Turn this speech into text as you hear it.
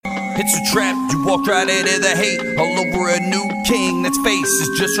It's a trap, you walk right into the hate. All over a new king that's face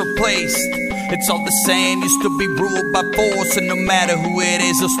is just replaced. It's all the same, you still be ruled by force. And no matter who it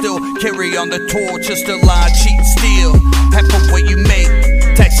is, they'll still carry on the torch. Just a lie, cheat and steal, half of what you make.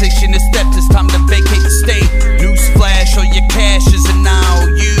 Taxation is theft, it's time to vacate the state. Newsflash, all your cash is an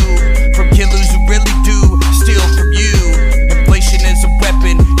IOU. From killers who really do steal from you. Inflation is a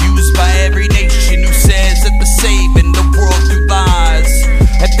weapon used by every nation who says that they're saving the world through lies.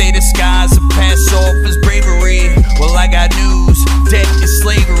 That they disguise and pass off as bravery. Well, I got news, debt is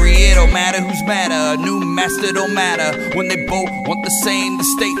slavery. It don't matter who's madder, a new master don't matter. When they both want the same, the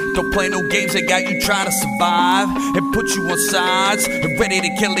state don't play no games. They got you trying to survive and put you on sides and ready to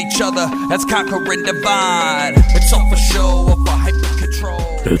kill each other. That's conquer and divide. It's all for show, or for hyper control.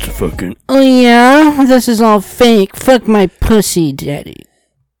 That's a fucking... Oh yeah? This is all fake. Fuck my pussy, daddy.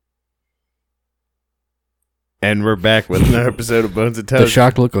 And we're back with another episode of Bones and Toast. The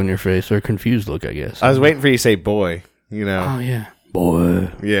shocked look on your face, or confused look, I guess. I was waiting for you to say boy, you know. Oh, yeah. Boy.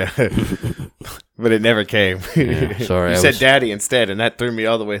 Yeah. But it never came. Yeah, sorry. You said daddy instead, and that threw me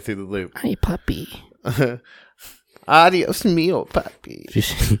all the way through the loop. Hey, puppy. Adios mio, puppy.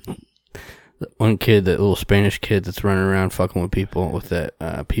 One kid, that little Spanish kid that's running around fucking with people with that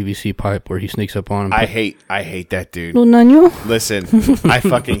PVC pipe where he sneaks up on him. I hate that dude. No, Nano? Listen, I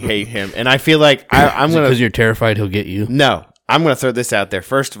fucking hate him. And I feel like I'm going to... Because you're terrified he'll get you? No. I'm going to throw this out there.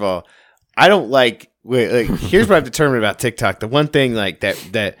 First of all, I don't like... here's what I've determined about TikTok. The one thing like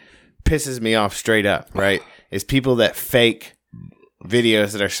that pisses me off straight up, right, is people that fake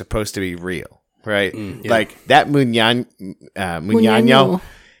videos that are supposed to be real, right? Yeah. Like that Muñaño,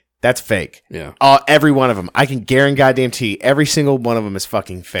 that's fake. Yeah. Every one of them. I can guarantee every single one of them is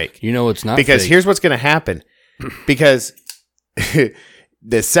fucking fake. You know it's not because fake. Here's what's going to happen. Because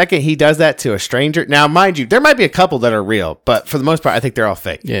the second he does that to a stranger, now mind you, there might be a couple that are real, but for the most part, I think they're all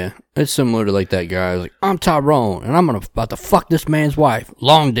fake. Yeah, it's similar to like that guy. Like, I'm Tyrone, and I'm about to fuck this man's wife,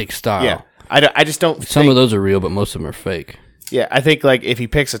 long dick style. Yeah, I just don't. Some of those are real, but most of them are fake. Yeah, I think like if he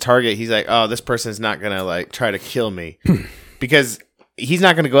picks a target, he's like, oh, this person's not gonna like try to kill me, because he's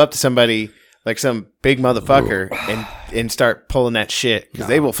not gonna go up to somebody like some big motherfucker and start pulling that shit, because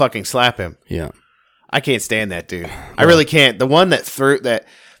they will fucking slap him. Yeah. I can't stand that dude. I really can't. The one that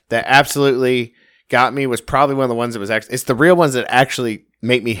absolutely got me was probably one of the ones that was actually. It's the real ones that actually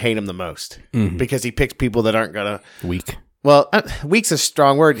make me hate him the most, because he picks people that aren't gonna weak. Well, weak's a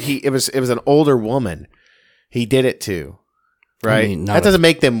strong word. It was an older woman. He did it to, right? I mean, that doesn't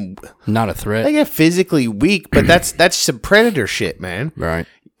make them not a threat. They get physically weak, but that's some predator shit, man. Right.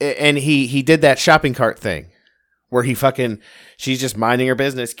 And he did that shopping cart thing. Where she's just minding her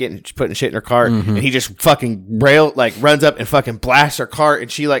business, putting shit in her cart, and he just fucking runs up and fucking blasts her cart, and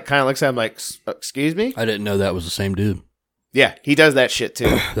she like kind of looks at him like, "Excuse me." I didn't know that was the same dude. Yeah, he does that shit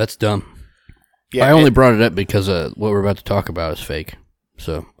too. That's dumb. Yeah, I only brought it up because what we're about to talk about is fake,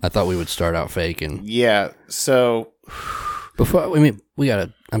 so I thought we would start out fake and yeah. So before we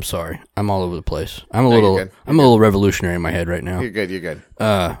gotta. I'm sorry, I'm all over the place. I'm a little revolutionary in my head right now. You're good.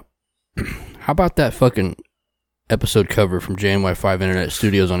 How about that fucking episode cover from JNY5 Internet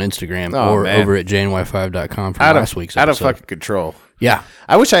Studios on Instagram over at JNY5.com from last week's episode. Out of fucking control. Yeah.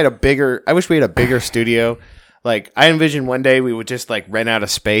 I wish we had a bigger studio. Like, I envision one day we would just like rent out a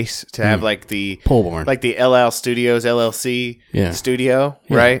space to have like the pole barn, like the LL Studios LLC studio,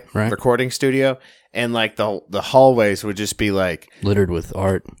 right? Recording studio, and like the hallways would just be like littered with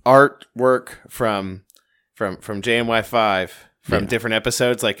artwork from JNY5 from different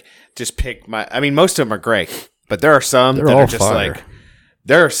episodes. Like, just pick most of them are great. But there are some that are just fire. Like,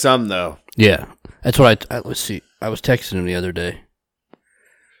 there are some though. Yeah, that's what let's see. I was texting him the other day.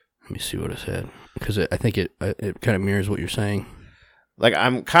 Let me see what I said, because I think it kind of mirrors what you're saying. Like,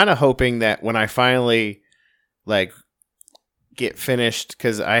 I'm kind of hoping that when I finally like get finished,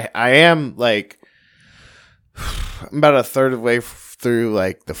 because I am like I'm about a third of the way through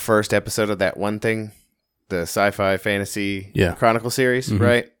like the first episode of that one thing, the sci-fi fantasy chronicle series,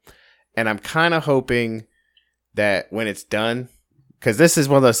 right? And I'm kind of hoping that when it's done, because this is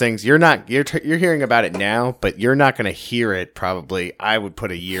one of those things you're hearing about it now, but you're not going to hear it probably. I would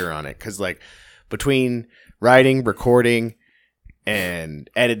put a year on it, because like between writing, recording, and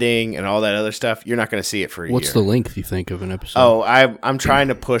editing and all that other stuff, you're not going to see it for a year. What's the length you think of an episode? Oh, I'm trying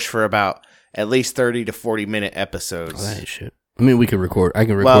to push for about at least 30 to 40 minute episodes. Oh, that ain't shit. I mean, we can record. I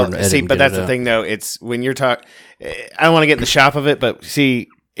can record and edit. See, but that's the thing, though. It's when you're talking. I don't want to get in the shop of it, but see,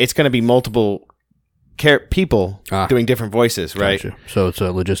 it's going to be multiple people doing different voices, right? Gotcha. So it's a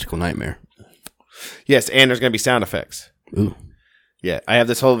logistical nightmare. Yes, and there's going to be sound effects. Ooh. Yeah, I have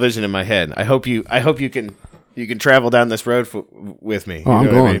this whole vision in my head. I hope you can You can travel down this road with me. Oh, I'm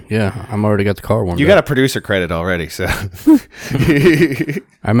going. I mean? Yeah, I'm already got the car warmed up. You got a producer credit already, so.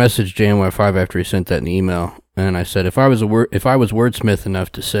 I messaged JNY5 after he sent that in the email, and I said if I was wordsmith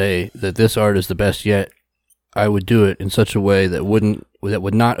enough to say that this art is the best yet, I would do it in such a way that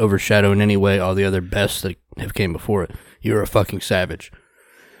would not overshadow in any way all the other bests that have came before it. You're a fucking savage.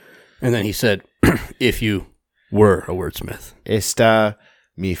 And then he said, if you were a wordsmith. Está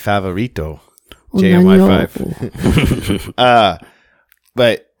mi favorito. JNY5.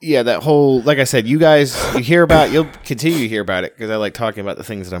 But yeah, that whole, like I said, you'll continue to hear about it because I like talking about the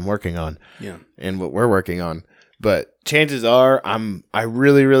things that I'm working on and what we're working on. But chances are I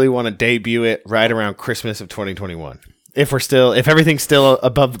really, really want to debut it right around Christmas of 2021. If everything's still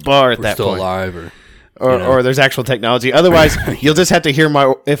above the bar at that still point. Alive or there's actual technology. Otherwise, you'll just have to hear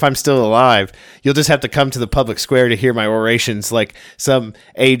if I'm still alive, you'll just have to come to the public square to hear my orations like some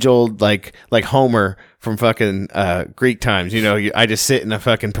age-old, like Homer from fucking Greek times. I just sit in a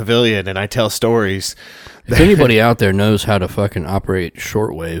fucking pavilion and I tell stories. If anybody out there knows how to fucking operate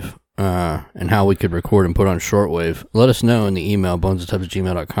shortwave and how we could record and put on shortwave, let us know in the email,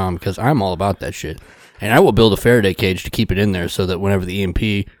 bonesandtubs@gmail.com, because I'm all about that shit. And I will build a Faraday cage to keep it in there so that whenever the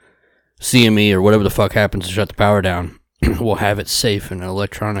EMP... CME or whatever the fuck happens to shut the power down, we'll have it safe in an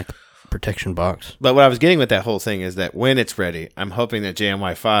electronic protection box. But what I was getting with that whole thing is that when it's ready, I'm hoping that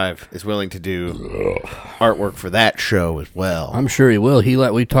JNY5 is willing to do artwork for that show as well. I'm sure he will.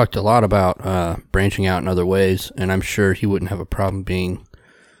 We talked a lot about branching out in other ways, and I'm sure he wouldn't have a problem being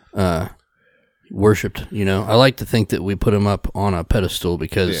worshipped. I like to think that we put him up on a pedestal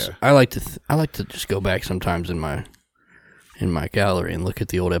because I like to just go back sometimes in my gallery and look at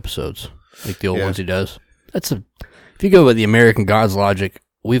the old episodes, like the old ones he does. If you go by the American God's logic,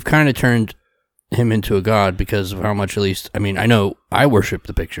 we've kind of turned him into a god because of how much, at least, I mean, I know I worship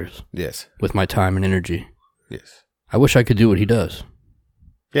the pictures. Yes. With my time and energy. Yes. I wish I could do what he does.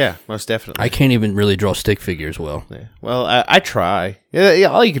 Yeah, most definitely. I can't even really draw stick figures well. Yeah. Well, I try. Yeah,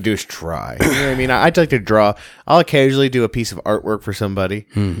 all you can do is try. You know what I mean? I'd like to draw. I'll occasionally do a piece of artwork for somebody.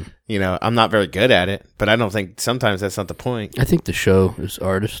 I'm not very good at it, but I don't think sometimes that's not the point. I think the show is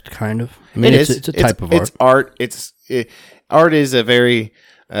artist, kind of. I mean, it's a type of art. It's art. Art is a very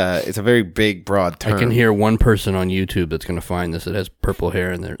big, broad term. I can hear one person on YouTube that's going to find this that has purple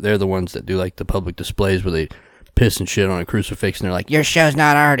hair, and they're the ones that do like the public displays where they piss and shit on a crucifix, and they're like, your show's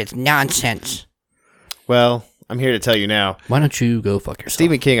not art, it's nonsense. Well, I'm here to tell you now. Why don't you go fuck yourself?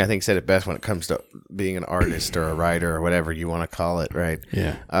 Stephen King, I think, said it best when it comes to being an artist or a writer or whatever you want to call it, right?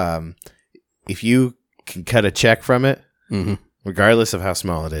 Yeah. If you can cut a check from it, regardless of how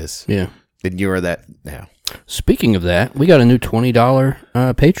small it is, then you are that now. Speaking of that, we got a new $20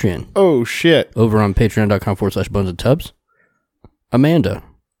 Patreon. Oh, shit. Over on patreon.com/bonesandtubs. Amanda.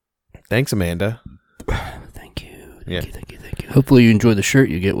 Thanks, Amanda. Thank you. Hopefully you enjoy the shirt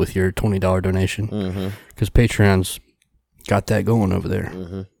you get with your $20 donation. Because Patreon's got that going over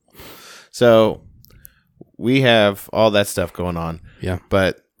there. So we have all that stuff going on. Yeah.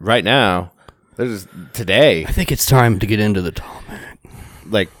 But right now, today. I think it's time to get into the topic.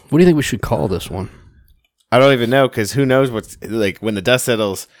 Like, what do you think we should call this one? I don't even know, because who knows what's, like, when the dust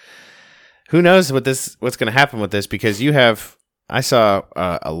settles, who knows what's going to happen with this, because I saw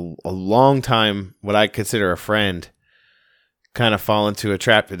a long time, what I consider a friend, kind of fall into a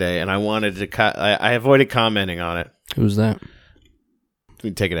trap today, and I wanted to I avoided commenting on it. Who's that? Can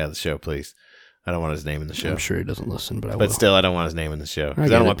you take it out of the show, please? I don't want his name in the show. I'm sure he doesn't listen, but I will. But still, I don't want his name in the show, because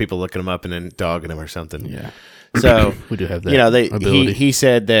I don't want people looking him up and then dogging him or something. Yeah. So, we do have that ability. He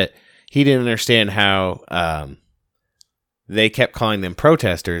said that he didn't understand how they kept calling them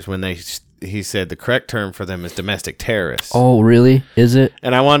protesters when he said the correct term for them is domestic terrorists. Oh, really? Is it?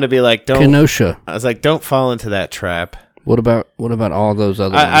 And I wanted to be like, Kenosha. I was like, don't fall into that trap. What about all those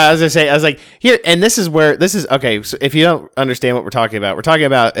other ones? I was like, here, and this is okay. So if you don't understand what we're talking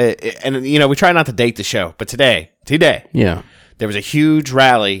about, and we try not to date the show, but today, yeah, there was a huge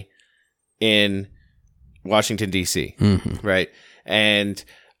rally in Washington D.C. Right, and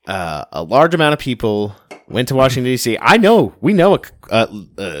a large amount of people went to Washington D.C.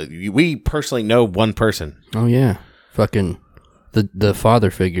 We personally know one person. Oh yeah, fucking the father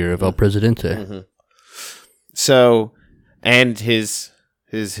figure of El Presidente. So, and his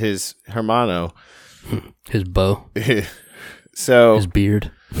hermano, his beau, so his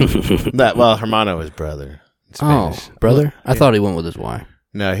beard. Hermano is brother. Oh, brother! I thought he went with his wife.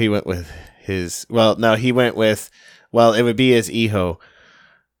 No, he went with his. Well, no, he went with. Well, it would be his hijo.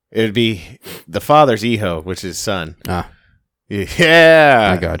 It would be the father's hijo, which is son. Ah, yeah,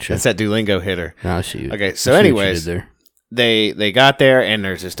 I got you. That's that Duolingo hitter. I see you. Okay, so anyways, they got there, and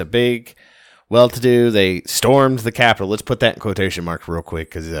there's just a big well-to-do. They stormed the Capitol. Let's put that in quotation marks real quick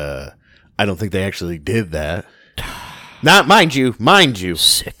because I don't think they actually did that. Not mind you.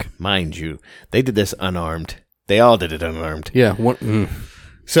 Sick. Mind you. They did this unarmed. They all did it unarmed. Yeah.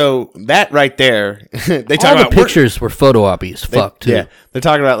 So that right there, they talk All about the pictures were photo oppy as fuck, too. Yeah, they're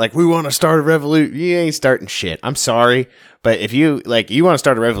talking about like we want to start a revolution. You ain't starting shit. I'm sorry, but if you want to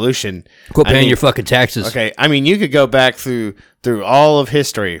start a revolution, Quit paying your fucking taxes. Okay, I mean you could go back through all of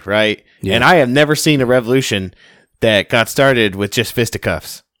history, right? Yeah. And I have never seen a revolution that got started with just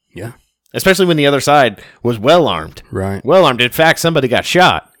fisticuffs. Yeah. Especially when the other side was well armed. Right. Well armed. In fact, somebody got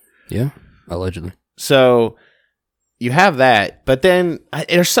shot. Yeah. Allegedly. So you have that, but then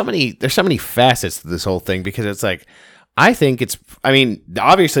there's so many facets to this whole thing because it's like I mean,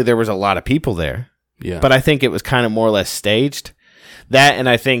 obviously there was a lot of people there. Yeah. But I think it was kind of more or less staged. That, and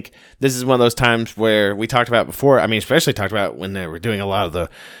I think this is one of those times where we talked about before. I mean, especially talked about when they were doing a lot of the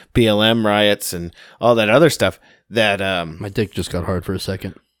BLM riots and all that other stuff. That my dick just got hard for a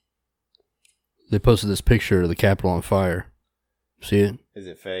second. They posted this picture of the Capitol on fire. See it? Is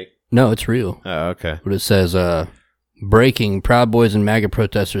it fake? No, it's real. Oh, okay. But it says, breaking, Proud Boys and MAGA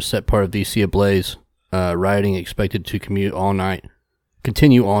protesters set part of D.C. ablaze. Rioting expected to continue all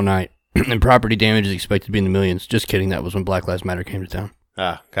night. And property damage is expected to be in the millions. Just kidding. That was when Black Lives Matter came to town.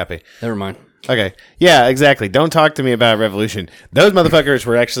 Ah, copy. Never mind. Okay. Yeah, exactly. Don't talk to me about revolution. Those motherfuckers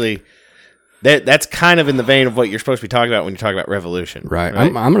were actually... That's kind of in the vein of what you're supposed to be talking about when you talk about revolution. Right.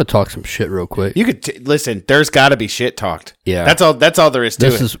 I'm going to talk some shit real quick. You could... listen, there's got to be shit talked. Yeah. That's all there is to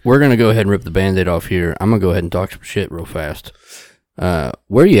it. We're going to go ahead and rip the Band-Aid off here. I'm going to go ahead and talk some shit real fast.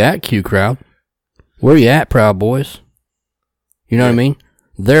 Where you at, Q Crowd? Where you at, Proud Boys? You know what I mean?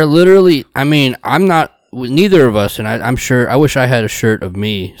 They're literally, I mean, I'm not, neither of us, and I'm sure, I wish I had a shirt of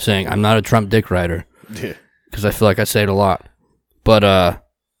me saying, I'm not a Trump dick rider. Yeah. Because I feel like I say it a lot. But,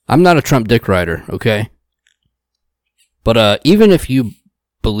 I'm not a Trump dick rider, okay? But, even if you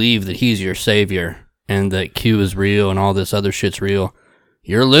believe that he's your savior, and that Q is real, and all this other shit's real,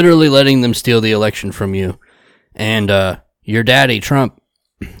 you're literally letting them steal the election from you. And, your daddy, Trump,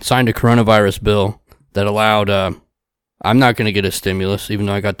 signed a coronavirus bill that allowed, I'm not going to get a stimulus, even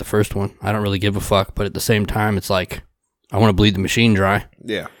though I got the first one. I don't really give a fuck, but at the same time, it's like, I want to bleed the machine dry.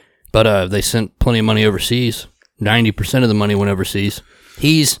 Yeah. But they sent plenty of money overseas. 90% of the money went overseas.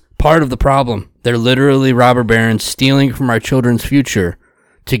 He's part of the problem. They're literally robber barons stealing from our children's future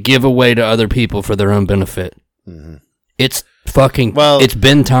to give away to other people for their own benefit. Mm-hmm. It's fucking, it's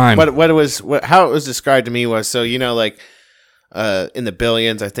been time. How it was described to me was, so, you know, like, in the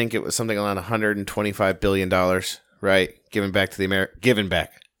billions, I think it was something around $125 billion, right? Given back to the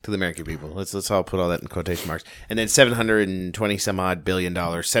American people. Let's all put all that in quotation marks. And then $720 some odd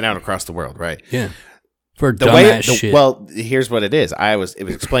billion sent out across the world, right? Yeah. For dumbass shit. Well, here's what it is. It was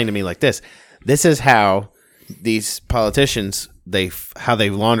explained to me like this. This is how these politicians how they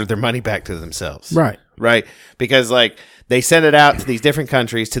laundered their money back to themselves. Right. Right? Because like they send it out to these different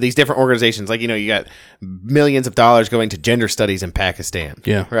countries, to these different organizations. Like, you know, you got millions of dollars going to gender studies in Pakistan.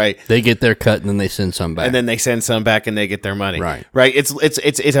 Yeah. Right. They get their cut and then they send some back. And then they send some back and they get their money. Right. Right.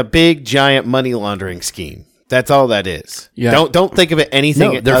 It's a big giant money laundering scheme. That's all that is. Yeah. Don't think of it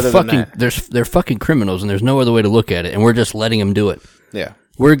anything other than that. They're fucking criminals, and there's no other way to look at it, and we're just letting them do it. Yeah.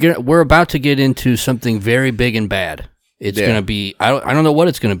 We're about to get into something very big and bad. It's gonna be I don't know what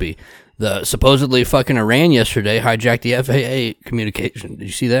it's gonna be. The supposedly fucking Iran yesterday hijacked the FAA communication. Did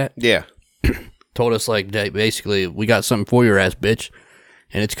you see that? Yeah. Told us like basically we got something for your ass, bitch,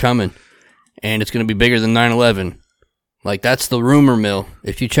 and it's coming, and it's gonna be bigger than 9/11. Like, that's the rumor mill.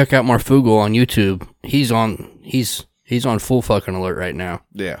 If you check out Marfugal on YouTube, he's on full fucking alert right now.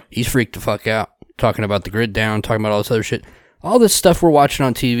 Yeah. He's freaked the fuck out, talking about the grid down, talking about all this other shit. All this stuff we're watching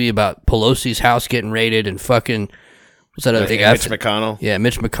on TV about Pelosi's house getting raided and fucking, what's that other thing? Mitch McConnell. Yeah,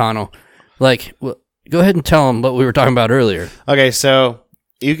 Mitch McConnell. Like, well, go ahead and tell him what we were talking about earlier. Okay, so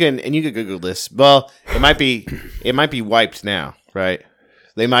you can Google this. Well, it might be wiped now, right?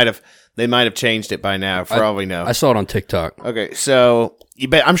 They might have changed it by now, for all we know. I saw it on TikTok. Okay, so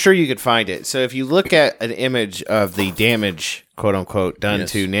I'm sure you could find it. So if you look at an image of the damage, quote unquote, done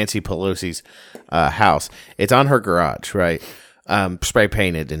to Nancy Pelosi's house, it's on her garage, right? Spray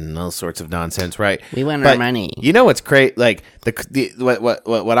painted and all sorts of nonsense, right? We want our money. You know what's great? Like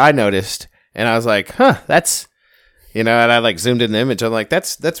what I noticed, and I was like, that's, you know, and I like zoomed in the image. I'm like,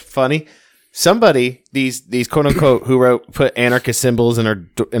 that's funny. Somebody, these quote unquote who put anarchist symbols in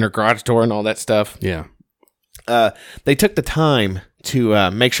her garage door and all that stuff. Yeah. They took the time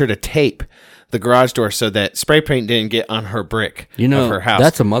to make sure to tape the garage door so that spray paint didn't get on her brick of her house.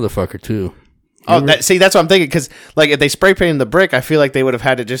 That's a motherfucker too. That's what I'm thinking. Because like if they spray painted the brick, I feel like they would have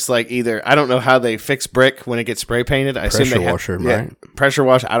had to just like either I don't know how they fix brick when it gets spray painted. I assume Pressure washer, right? Pressure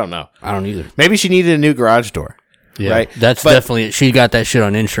wash. I don't know. I don't either. Maybe she needed a new garage door. Yeah, right. That's definitely it. She got that shit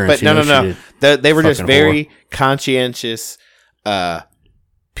on insurance. But no. They were just very whore. conscientious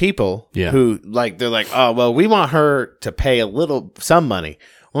people Yeah. who like they're like, oh well, we want her to pay some money.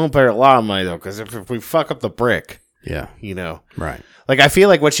 We won't pay her a lot of money though, because if we fuck up the brick, Yeah. you know, Right. like I feel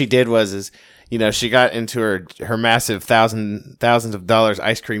like what she did is, you know, she got into her massive thousands of dollars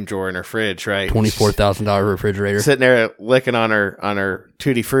ice cream drawer in her fridge, right? $24,000 refrigerator. Sitting there licking on her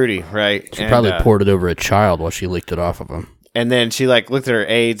tutti frutti, right? She probably poured it over a child while she licked it off of him. And then she like looked at her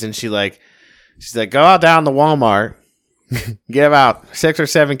aides and she's like, go out down to Walmart, get about 6 or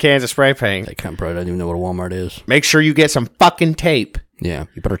 7 cans of spray paint. That cunt probably doesn't even know what a Walmart is. Make sure you get some fucking tape. Yeah,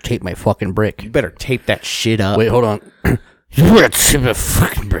 you better tape my fucking brick. You better tape that shit up. Wait, hold on. You better tape the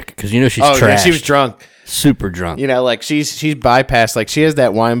fucking brick because you know she's trashed. Yeah, she was drunk. Super drunk. You know, like she's bypassed. Like she has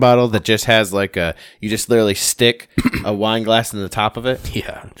that wine bottle that just has like you just literally stick a wine glass in the top of it.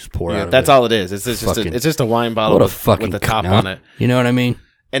 Yeah, just pour out. That's of it. all it is. It's just a wine bottle What a with fucking the top cunt, on it. You know what I mean?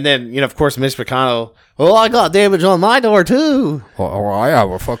 And then, you know, of course, Mitch McConnell. Well, I got damage on my door too. Oh, I have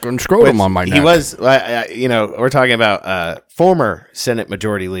a fucking scrotum on my neck. He was, you know, we're talking about former Senate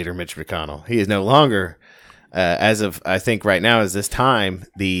Majority Leader Mitch McConnell. He is no longer, as of I think right now, is this time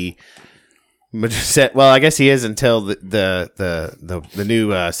the. Well, I guess he is until the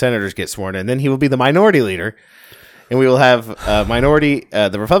new senators get sworn in. Then he will be the minority leader, and we will have a minority.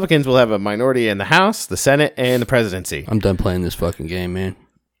 The Republicans will have a minority in the House, the Senate, and the presidency. I'm done playing this fucking game, man.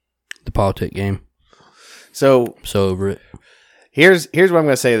 The politic game. So over it. Here's what I'm going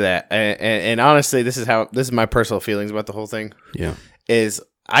to say to that, and honestly, this is my personal feelings about the whole thing. Yeah, is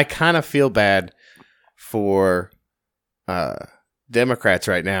I kind of feel bad for Democrats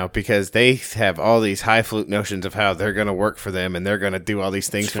right now because they have all these highfalutin notions of how they're going to work for them and they're going to do all these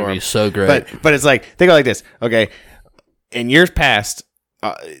things for them. So great, but it's like they go like this. Okay, in years past,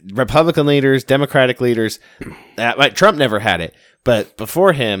 Republican leaders, Democratic leaders, like Trump never had it, but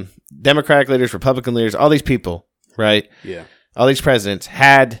before him, Democratic leaders, Republican leaders, all these people, right? Yeah. All these presidents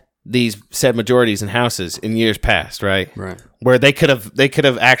had these said majorities in houses in years past, right? Right. Where they could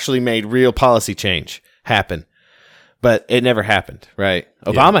have actually made real policy change happen. But it never happened, right?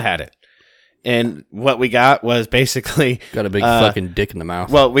 Obama had it. And what we got was basically got a big fucking dick in the mouth.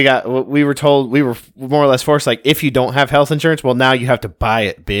 Well, we were told, we were more or less forced, like, if you don't have health insurance, well, now you have to buy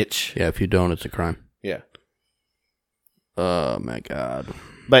it, bitch. Yeah, if you don't, it's a crime. Yeah. Oh my God.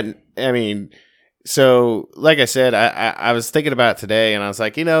 But I mean, so like I said, I was thinking about it today, and I was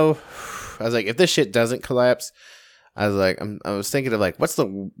like, you know, if this shit doesn't collapse, I was thinking of like, what's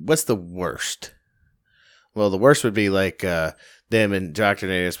the worst? Well, the worst would be like them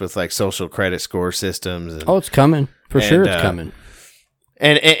indoctrinating us with like social credit score systems. And, it's coming for sure. It's coming.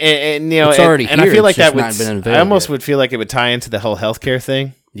 And you know, it's already and here. I feel like that would. I almost would feel like it would tie into the whole healthcare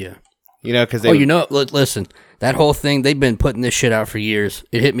thing. Yeah. You know, because you know, listen, that whole thing, they've been putting this shit out for years.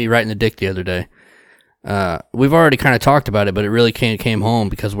 It hit me right in the dick the other day. We've already kind of talked about it, but it really came home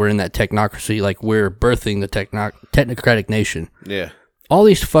because we're in that technocracy, like we're birthing the technocratic nation. Yeah. All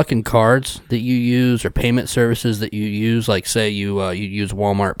these fucking cards that you use or payment services that you use, like say you use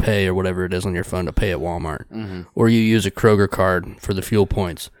Walmart Pay or whatever it is on your phone to pay at Walmart, or you use a Kroger card for the fuel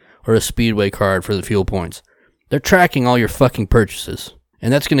points, or a Speedway card for the fuel points. They're tracking all your fucking purchases.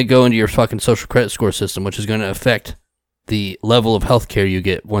 And that's going to go into your fucking social credit score system, which is going to affect the level of healthcare you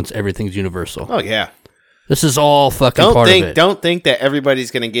get once everything's universal. Oh, yeah. This is all fucking part of it. Don't think that everybody's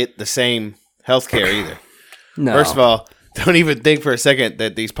going to get the same healthcare either. No. First of all, don't even think for a second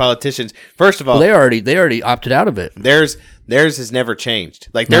that these politicians, first of all, they already opted out of it. Theirs has never changed.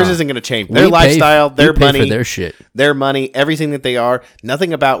 Like theirs isn't going to change. Their We lifestyle, their pay money, for their shit. their money, everything that they are,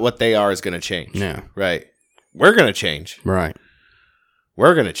 nothing about what they are is going to change. Yeah. Right. We're going to change. Right.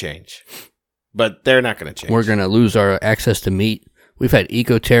 We're going to change. But they're not going to change. We're going to lose our access to meat. We've had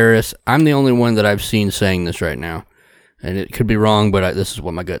eco-terrorists. I'm the only one that I've seen saying this right now. And it could be wrong, but this is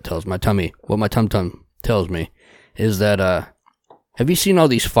what my gut tells my tummy. What my tum-tum tells me is that, have you seen all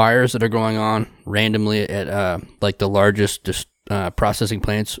these fires that are going on randomly at, like the largest processing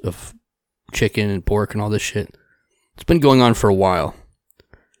plants of chicken and pork and all this shit? It's been going on for a while.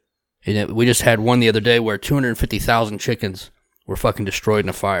 And we just had one the other day where 250,000 chickens were fucking destroyed in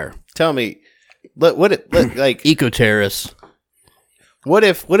a fire. Tell me, like eco-terrorists. What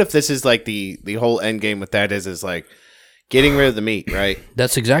if this is like the whole end game with that is like getting rid of the meat, right?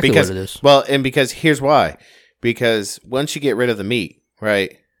 That's exactly what it is. Well, and because here's why. Because once you get rid of the meat,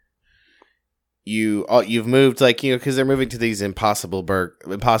 right, you've moved like because they're moving to these impossible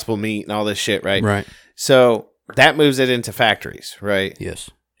meat and all this shit, right? Right. So that moves it into factories, right? Yes.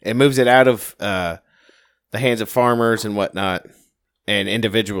 It moves it out of the hands of farmers and whatnot and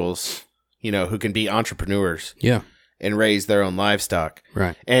individuals, who can be entrepreneurs. Yeah. And raise their own livestock.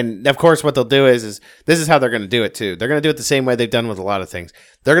 Right. And of course, what they'll do is this is how they're going to do it too. They're going to do it the same way they've done with a lot of things.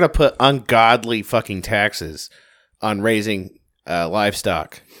 They're going to put ungodly fucking taxes on raising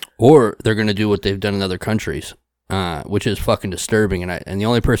livestock. Or they're going to do what they've done in other countries, which is fucking disturbing. And the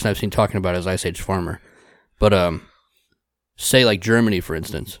only person I've seen talking about it is Ice Age Farmer. But say like Germany, for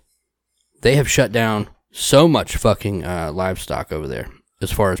instance, they have shut down so much fucking livestock over there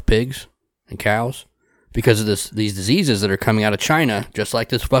as far as pigs and cows. Because of these diseases that are coming out of China, just like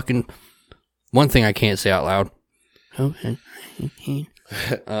this fucking one thing I can't say out loud.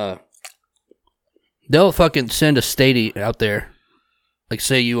 They'll fucking send a statey out there, like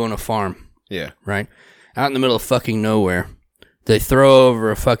say you own a farm, yeah, right, out in the middle of fucking nowhere. They throw over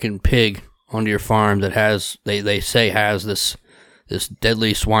a fucking pig onto your farm that has they say has this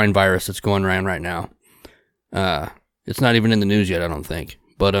deadly swine virus that's going around right now. It's not even in the news yet, I don't think,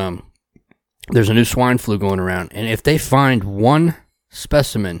 but there's a new swine flu going around, and if they find one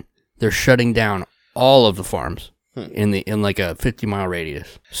specimen, they're shutting down all of the farms in like a 50-mile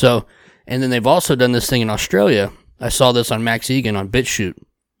radius. So, and then they've also done this thing in Australia. I saw this on Max Egan on BitChute.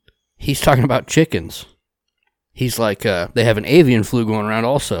 He's talking about chickens. He's like, they have an avian flu going around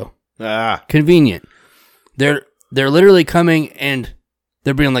also. Convenient. They're literally coming and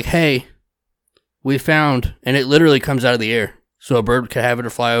they're being like, hey, we found, and it literally comes out of the air. So a bird could have it or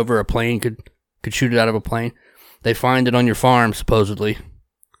fly over, a plane could shoot it out of a plane. They find it on your farm, supposedly,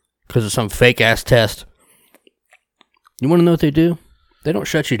 because of some fake-ass test. You want to know what they do? They don't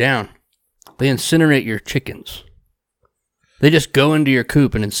shut you down. They incinerate your chickens. They just go into your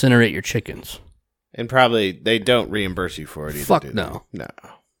coop and incinerate your chickens. And probably they don't reimburse you for it either. Fuck no. No.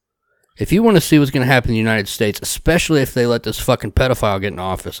 If you want to see what's going to happen in the United States, especially if they let this fucking pedophile get in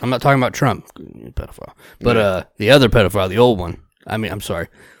office, I'm not talking about Trump, pedophile, but the other pedophile, the old one. I mean, I'm sorry.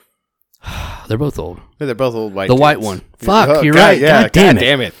 They're both old. Yeah, they're both old white The kids. white one. Fuck, Oh, you're God, right. Yeah, God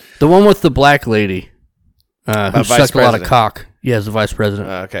damn it. The one with the black lady who vice sucked a lot of president. cock. Yeah, as the vice president.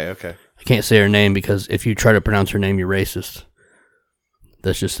 Okay. I can't say her name because if you try to pronounce her name, you're racist.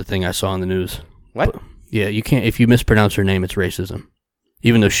 That's just the thing I saw in the news. What? But, yeah, you can't. If you mispronounce her name, it's racism.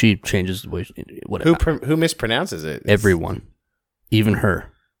 Even though she changes the way, whatever. Who mispronounces it? Everyone, even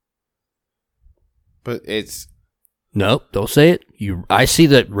her. But it's Nope, don't say it. I see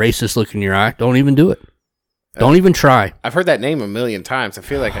that racist look in your eye. Don't even do it. Don't even try. I've heard that name a million times. I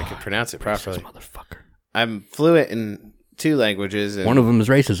feel like I could pronounce it properly. Racist motherfucker. I'm fluent in 2 languages. And, One of them is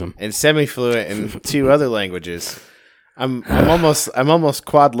racism. and semi-fluent in 2 other languages. I'm almost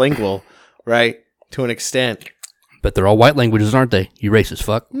quadlingual, right? To an extent. But they're all white languages, aren't they? You racist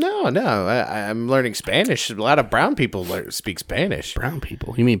fuck. No. I'm learning Spanish. A lot of brown people speak Spanish. Brown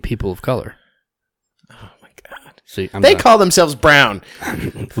people. You mean people of color? Oh my god. See, They call themselves brown.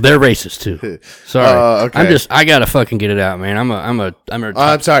 they're racist too. Sorry. Okay. I gotta fucking get it out, man.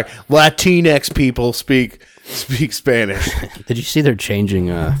 I'm sorry. Latinx people speak Spanish. Did you see they're changing?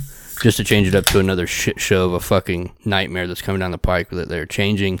 Just to change it up to another shit show of a fucking nightmare that's coming down the pike. That they're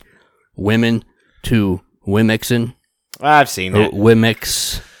changing women to Wimixin. I've seen it.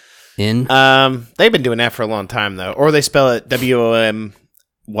 Wimix in. They've been doing that for a long time though, or they spell it WOMYN.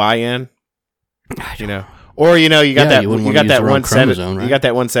 You know, or you got that you you got that one senator. chromosome, right? You got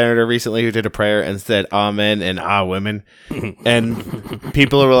that one senator recently who did a prayer and said "Amen" and "Ah women," and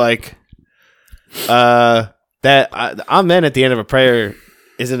people were like, "That Amen" at the end of a prayer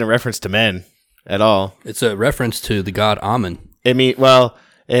isn't a reference to men at all. It's a reference to the god Amen. I mean, well,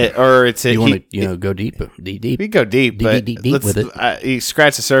 it's a, You want to go deep. We go deep, but deep let's, with it. You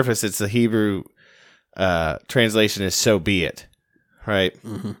scratch the surface. It's the Hebrew translation is "so be it," right?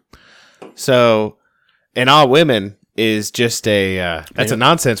 Mm-hmm. So, and all women is just a that's a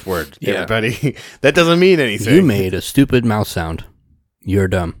nonsense word, Yeah. everybody. That doesn't mean anything. You made a stupid mouth sound. You're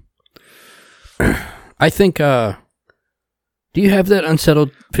dumb. I think. Do you have that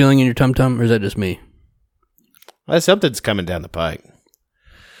unsettled feeling in your tum tum, or is that just me? Well, something's coming down the pike.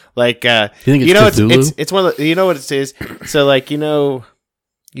 Like, you think it's Cthulhu? it's one of the, you know what it is. So, like, you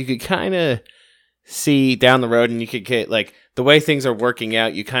could kind of see down the road, and you could get like the way things are working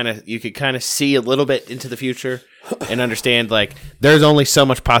out. You could kind of see a little bit into the future and understand like there's only so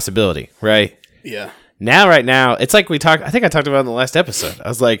much possibility, right? Yeah. Right now, it's like I think I talked about it in the last episode. I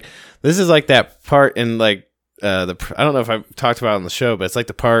was like, this is like that part in like I don't know if I talked about it on the show, but it's like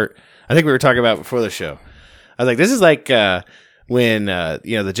the part I think we were talking about before the show. I was like, this is like when the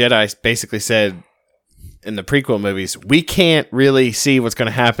Jedi basically said in the prequel movies, we can't really see what's going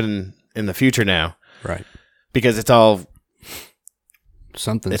to happen in the future now, Right. because it's all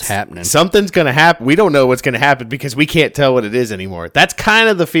Something's happening. Something's going to happen. We don't know what's going to happen because we can't tell what it is anymore. That's kind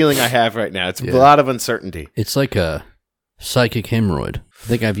of the feeling I have right now. It's a lot of uncertainty. It's like a psychic hemorrhoid. I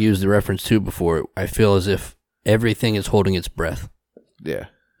think I've used the reference too before. I feel as if everything is holding its breath. Yeah.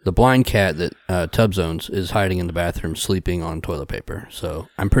 The blind cat that Tubbs owns is hiding in the bathroom sleeping on toilet paper. So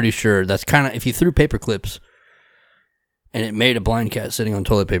I'm pretty sure that's kind of, if you threw paper clips and it made a blind cat sitting on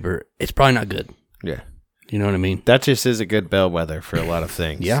toilet paper, it's probably not good. Yeah. You know what I mean? That just is a good bellwether for a lot of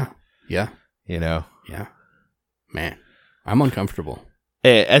things. Yeah. Yeah. You know? Yeah. Man, I'm uncomfortable.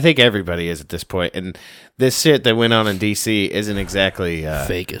 I think everybody is at this point. And this shit that went on in DC isn't exactly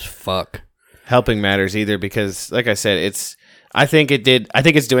Fake as fuck. helping matters either because, like I said, I think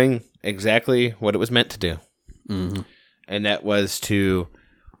it's doing exactly what it was meant to do. Mm-hmm. And that was to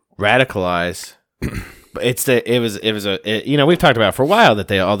radicalize. We've talked about for a while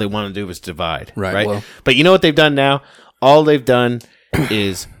that all they want to do was divide. Right. Well, but you know what they've done now? All they've done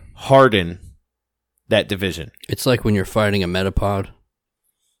is harden that division. it's like when you're fighting a Metapod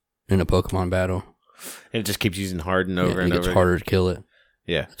in a Pokemon battle. And it just keeps using harden over and and it gets over. harder to kill it.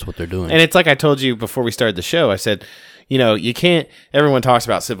 Yeah. That's what they're doing. And it's like I told you before we started the show. I said, you can't. Everyone talks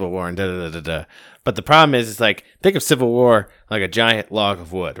about Civil War and da da da da da. But the problem is, it's like think of Civil War like a giant log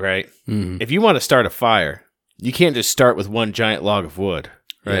of wood, right? Mm-hmm. If you want to start a fire, you can't just start with one giant log of wood,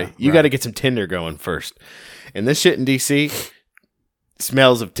 right? Yeah, You got to get some tinder going first. And this shit in DC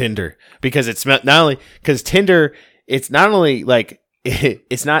smells of tinder because it's not only because tinder. It's not only like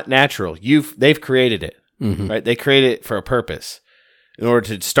it's not natural. They've created it, Mm-hmm. right? They created it for a purpose in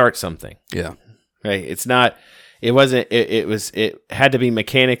order to start something. Yeah. Right. It's not. It wasn't. It had to be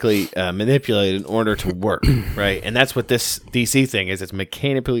mechanically manipulated in order to work. Right. And that's what this DC thing is. It's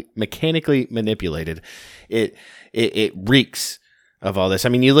mechanically manipulated. It reeks of all this. I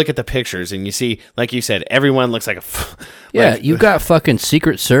mean, you look at the pictures and you see, like you said, everyone looks like a. Yeah. You got fucking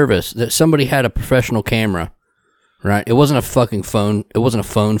Secret Service that somebody had a professional camera, right? It wasn't a fucking phone. It wasn't a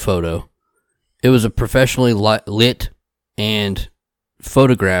phone photo. It was a professionally lit and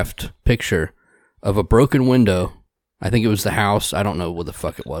photographed picture of a broken window. I think it was the house. I don't know what the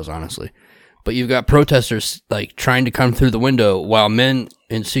fuck it was, honestly. But you've got protesters like trying to come through the window while men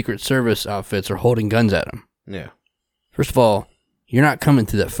in Secret Service outfits are holding guns at them. Yeah. First of all, you're not coming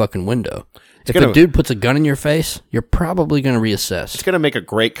through that fucking window. If a dude puts a gun in your face, you're probably going to reassess. It's going to make a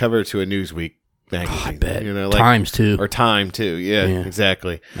great cover to a Newsweek magazine. I bet. Like, Times too. Or Time too. Yeah.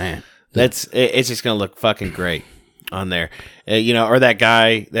 Exactly. Man. It's just going to look fucking great on there. Or that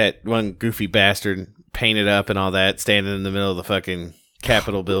guy, that one goofy bastard painted up and all that, standing in the middle of the fucking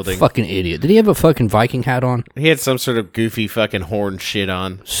Capitol building. Fucking idiot. Did he have a fucking Viking hat on? He had some sort of goofy fucking horn shit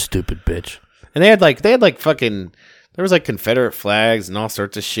on. Stupid bitch. And they had like fucking, there was like Confederate flags and all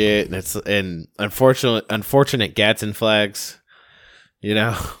sorts of shit. And unfortunate Gadsden flags,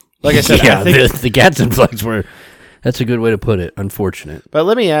 Like I said, yeah, the Gadsden flags were. That's a good way to put it. Unfortunate. But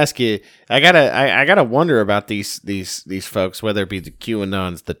let me ask you, I gotta wonder about these folks, whether it be the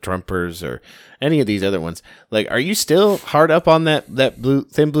QAnons, the Trumpers, or any of these other ones. Like, are you still hard up on that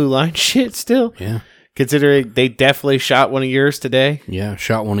thin blue line shit still? Yeah. Considering they definitely shot one of yours today. Yeah,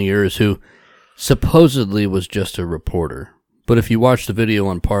 shot one of yours who supposedly was just a reporter. But if you watch the video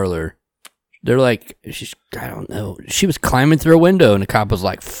on Parler, they're like, I don't know. She was climbing through a window and the cop was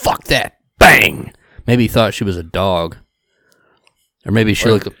like, fuck that. Bang. Maybe he thought she was a dog. Or maybe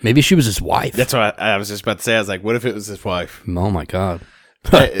maybe she was his wife. That's what I was just about to say. I was like, what if it was his wife? Oh my God.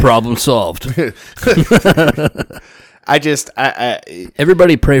 Problem solved.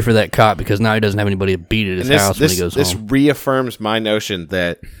 Everybody pray for that cop because now he doesn't have anybody to beat at his house when he goes home. This reaffirms my notion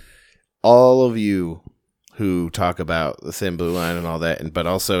that all of you who talk about the thin blue line and all that, but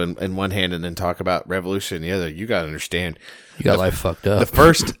also in one hand and then talk about revolution in the other, you got to understand. You got life fucked up.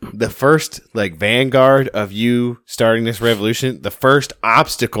 The first like vanguard of you starting this revolution, the first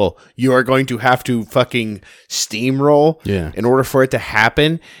obstacle you are going to have to fucking steamroll in order for it to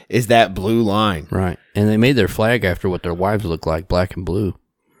happen is that blue line. Right. And they made their flag after what their wives look like, black and blue.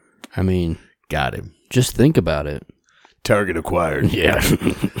 I mean, got him. Just think about it. Target acquired. Yeah.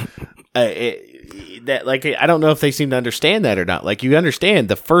 I don't know if they seem to understand that or not. Like, you understand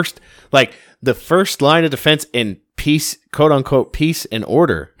the first line of defense in peace, quote unquote, peace and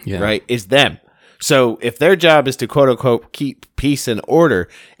order, right, is them. So if their job is to quote unquote keep peace and order,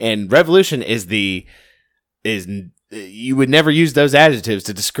 and revolution is you would never use those adjectives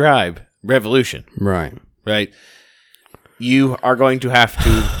to describe revolution, right? You are going to have to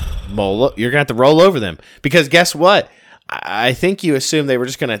you're going to have to roll over them, because guess what? I think you assume they were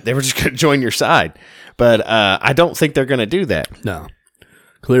just gonna join your side, but I don't think they're gonna do that. No,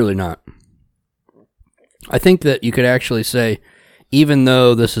 clearly not. I think that you could actually say, even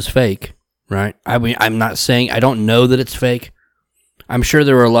though this is fake, right? I mean, I'm not saying, I don't know that it's fake. I'm sure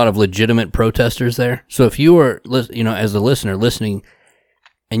there were a lot of legitimate protesters there. So if you were, as a listener listening,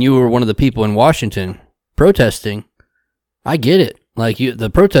 and you were one of the people in Washington protesting, I get it. Like, the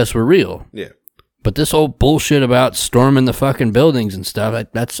protests were real. Yeah. But this whole bullshit about storming the fucking buildings and stuff,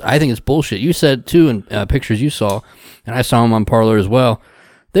 I think it's bullshit. You said, too, in pictures you saw, and I saw them on Parler as well,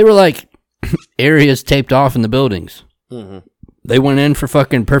 they were like areas taped off in the buildings. Mm-hmm. They went in for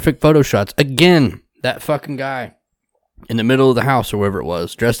fucking perfect photo shots. Again, that fucking guy in the middle of the house or wherever it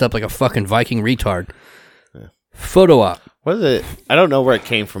was, dressed up like a fucking Viking retard. Yeah. Photo op. What is it? I don't know where it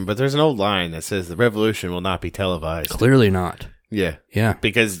came from, but there's an old line that says the revolution will not be televised. Clearly not. Yeah. Yeah.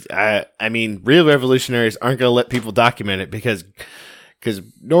 Because, I mean, real revolutionaries aren't going to let people document it because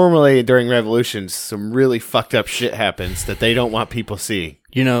normally during revolutions, some really fucked up shit happens that they don't want people seeing.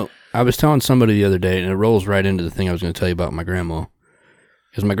 You know, I was telling somebody the other day, and it rolls right into the thing I was going to tell you about my grandma.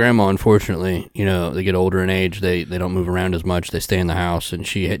 Because my grandma, unfortunately, they get older in age, they don't move around as much, they stay in the house, and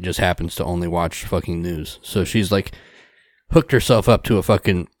she just happens to only watch fucking news. So she's like hooked herself up to a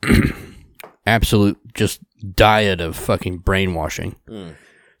fucking absolute just diet of fucking brainwashing. Mm.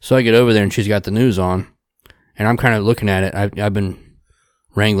 So I get over there and she's got the news on, and I'm kind of looking at it. I've been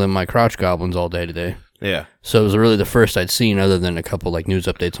wrangling my crotch goblins all day today. Yeah. So it was really the first I'd seen other than a couple like news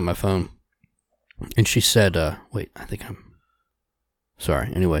updates on my phone. And she said, anyway,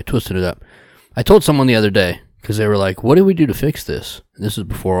 twisted it up. I told someone the other day, because they were like, what do we do to fix this? And this is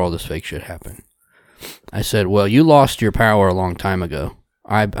before all this fake shit happened. I said, well, you lost your power a long time ago.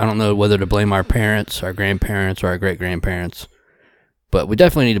 I don't know whether to blame our parents, our grandparents, or our great-grandparents, but we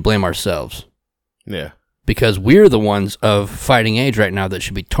definitely need to blame ourselves. Yeah. Because we're the ones of fighting age right now that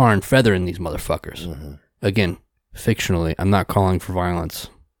should be tar and feathering these motherfuckers. Mm-hmm. Again, fictionally, I'm not calling for violence.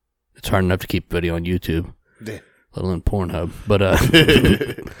 It's hard enough to keep video on YouTube, let alone Pornhub. But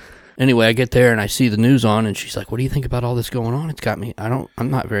anyway, I get there and I see the news on, and she's like, "What do you think about all this going on?" It's got me. I'm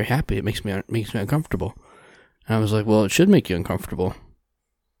not very happy. It makes me uncomfortable. And I was like, "Well, it should make you uncomfortable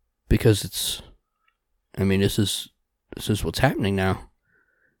because this is what's happening now.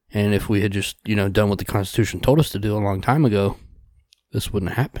 And if we had just done what the Constitution told us to do a long time ago, this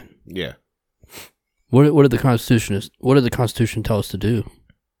wouldn't happen." Yeah. What did the Constitution tell us to do?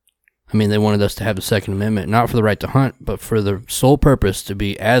 I mean, they wanted us to have the Second Amendment, not for the right to hunt, but for the sole purpose to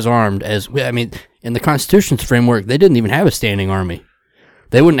be as armed as... in the Constitution's framework, they didn't even have a standing army.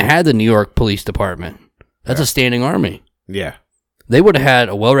 They wouldn't have had the New York Police Department. That's a standing army. Yeah. They would have had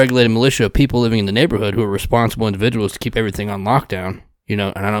a well-regulated militia of people living in the neighborhood who are responsible individuals to keep everything on lockdown. And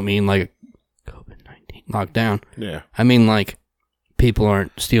I don't mean like COVID-19 lockdown. Yeah. I mean like people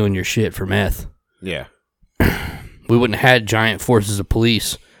aren't stealing your shit for meth. Yeah. We wouldn't have had giant forces of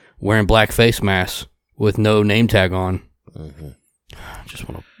police wearing black face masks with no name tag on. Mm-hmm.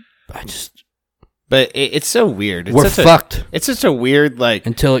 But it's so weird. We're fucked. It's such a weird,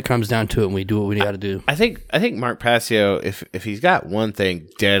 until it comes down to it and we do what we got to do. I think Mark Passio, if he's got one thing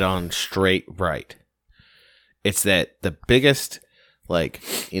dead on straight right, it's that the biggest,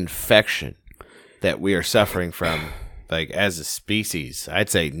 infection that we are suffering from, as a species, I'd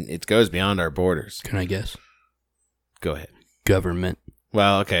say it goes beyond our borders. Can I guess? Go ahead. Government.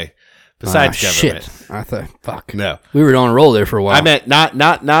 Well, okay. Besides government. Shit. I thought, fuck. No. We were on a roll there for a while. I meant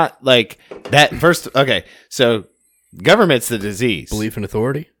not like that first. Okay. So government's the disease. Belief in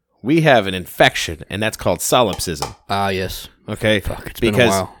authority? We have an infection, and that's called solipsism. Ah, yes. Okay. Fuck, it's been a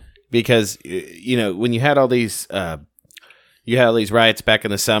while. Because, when you had all these, riots back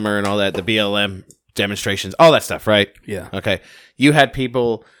in the summer and all that, the BLM demonstrations, all that stuff, right? Yeah. Okay. You had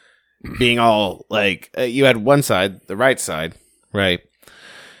people being all you had one side, the right side, right?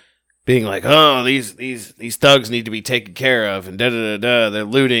 Being like, oh, these thugs need to be taken care of, and da-da-da-da, they're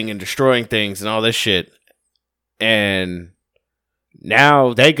looting and destroying things and all this shit. And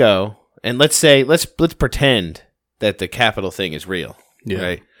now they go, and let's pretend that the Capitol thing is real,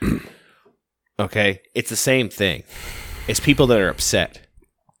 right? Okay? It's the same thing. It's people that are upset.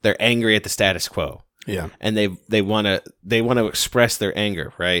 They're angry at the status quo. Yeah. And they want to express their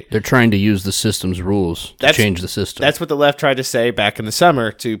anger, right? They're trying to use the system's rules to change the system. That's what the left tried to say back in the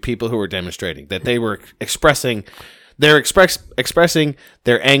summer to people who were demonstrating, that they were expressing their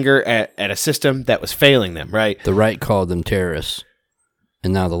anger at a system that was failing them, right? The right called them terrorists,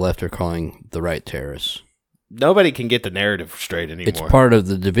 and now the left are calling the right terrorists. Nobody can get the narrative straight anymore. It's part of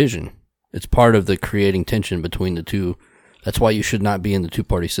the division. It's part of the creating tension between the two. That's why you should not be in the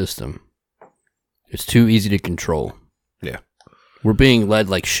two-party system. It's too easy to control. Yeah. We're being led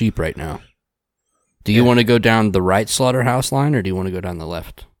like sheep right now. Do you want to go down the right slaughterhouse line, or do you want to go down the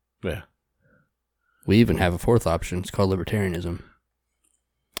left? Yeah. We even have a fourth option. It's called libertarianism.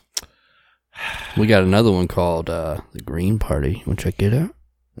 We got another one called the Green Party. You want to check it out?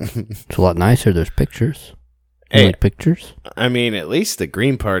 It's a lot nicer. There's pictures. You like pictures? I mean, at least the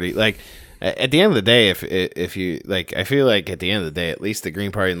Green Party, like, at the end of the day, if you, like, I feel like at the end of the day, at least the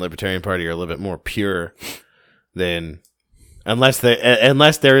Green Party and Libertarian Party are a little bit more pure than, unless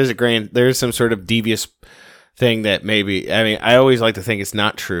there is some sort of devious thing that maybe, I mean, I always like to think it's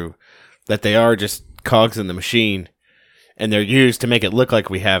not true, that they are just cogs in the machine, and they're used to make it look like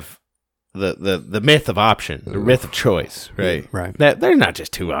we have the myth of option, the myth of choice, right? Right. That there's not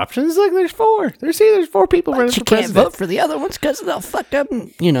just two options. Like there's four. There's four people running for president. You can't vote for the other ones because they'll fuck up.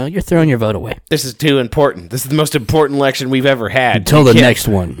 And, you're throwing your vote away. This is too important. This is the most important election we've ever had. Until the next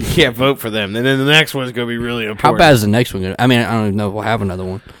one. You can't vote for them, and then the next one's going to be really important. How bad is the next one? I mean, I don't even know if we'll have another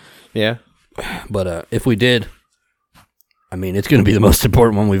one. Yeah. But if we did, I mean, it's going to be the most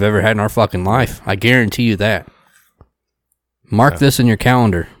important one we've ever had in our fucking life. I guarantee you that. Mark this in your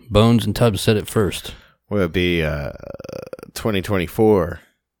calendar. Bones and Tubbs said it first. Will it be 2024?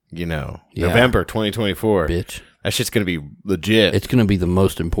 November 2024. Bitch. That shit's going to be legit. It's going to be the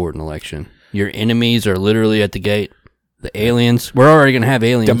most important election. Your enemies are literally at the gate. The aliens. We're already going to have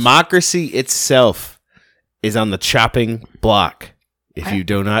aliens. Democracy itself is on the chopping block if you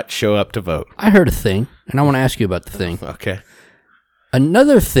do not show up to vote. I heard a thing, and I want to ask you about the thing. Okay.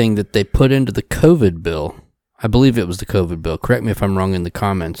 Another thing that they put into the COVID bill, I believe it was the COVID bill. Correct me if I'm wrong in the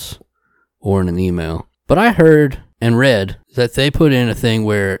comments or in an email. But I heard and read that they put in a thing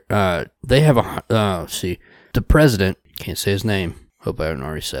where they have the president, can't say his name. Hope I haven't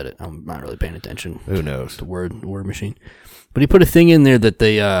already said it. I'm not really paying attention. Who knows? The word machine. But he put a thing in there that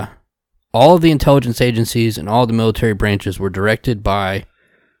they, all of the intelligence agencies and all the military branches were directed by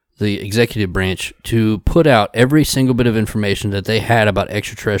the executive branch to put out every single bit of information that they had about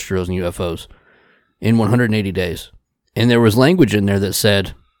extraterrestrials and UFOs in 180 days. And there was language in there that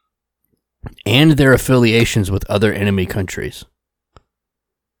said, and their affiliations with other enemy countries.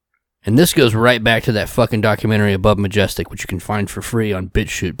 And this goes right back to that fucking documentary Above Majestic, which you can find for free on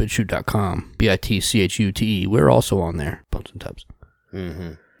BitChute, bitchute.com, BITCHUTE. We're also on there, Bones and Tubbs.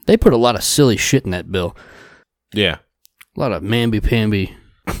 Mm-hmm. They put a lot of silly shit in that bill. Yeah. A lot of mamby-pamby.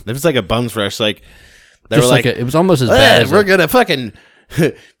 It was like a bums rush. Like, they Just were like, it was almost as bad as we're going to fucking...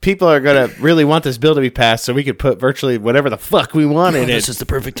 People are going to really want this bill to be passed so we could put virtually whatever the fuck we want in it. This is the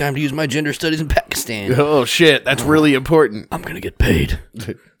perfect time to use my gender studies in Pakistan. Oh, shit. That's really important. I'm going to get paid.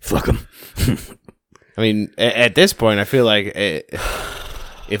 Fuck them. I mean, at this point, I feel like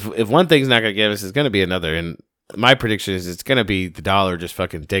if one thing's not going to give us, it's going to be another. And my prediction is it's going to be the dollar just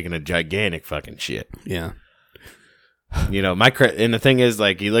fucking taking a gigantic fucking shit. Yeah. And the thing is,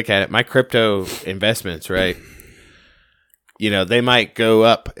 like, you look at it, my crypto investments, right? They might go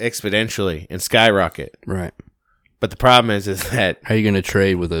up exponentially and skyrocket. Right. But the problem is that... How are you going to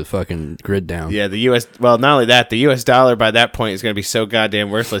trade with a fucking grid down? Yeah, the U.S... Well, not only that, the U.S. dollar by that point is going to be so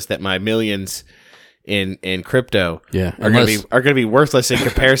goddamn worthless that my millions in crypto are going to be worthless in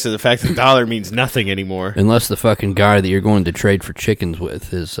comparison to the fact that the dollar means nothing anymore. Unless the fucking guy that you're going to trade for chickens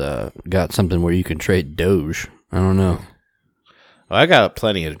with has got something where you can trade Doge. I don't know. Well, I got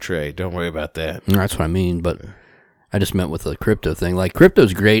plenty to trade. Don't worry about that. That's what I mean, but... I just meant with the crypto thing. Like,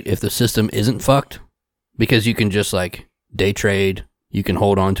 crypto's great if the system isn't fucked, because you can just, like, day trade. You can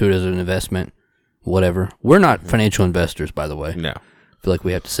hold on to it as an investment, whatever. We're not financial investors, by the way. No. I feel like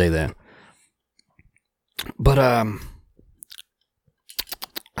we have to say that. But, I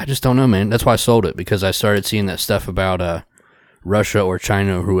just don't know, man. That's why I sold it, because I started seeing that stuff about Russia or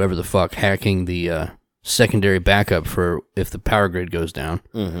China or whoever the fuck hacking the secondary backup for if the power grid goes down.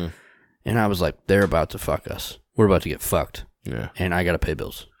 Mm-hmm. And I was like, they're about to fuck us. We're about to get fucked. Yeah. And I got to pay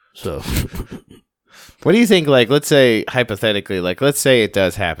bills. So. What do you think, like, let's say, hypothetically, like, let's say it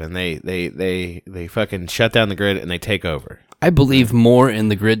does happen. They fucking shut down the grid and they take over. I believe more in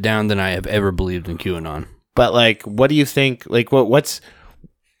the grid down than I have ever believed in QAnon. But, like, what do you think, like, what's,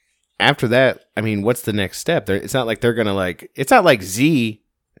 after that, I mean, what's the next step? It's not like they're going to, like, it's not like Z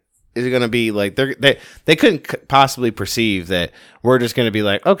is going to be like they couldn't possibly perceive that we're just going to be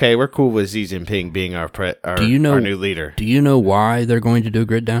like, okay, we're cool with Xi Jinping being our new leader. Do you know why they're going to do a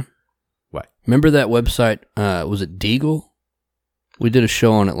grid down? Why? Remember that website? Was it Deagle? We did a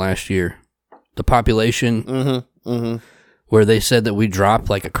show on it last year. The population, where they said that we dropped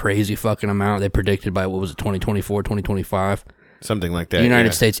like a crazy fucking amount. They predicted by 2024, 2025, something like that. The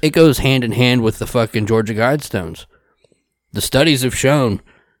United States. It goes hand in hand with the fucking Georgia Guidestones. The studies have shown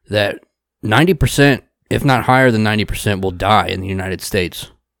that 90% if not higher than 90%, will die in the United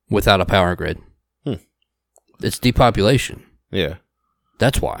States without a power grid. It's depopulation. Yeah.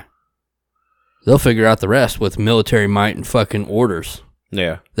 That's why. They'll figure out the rest with military might and fucking orders.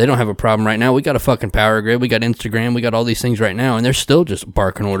 Yeah. They don't have a problem right now. We got a fucking power grid. We got Instagram. We got all these things right now, and they're still just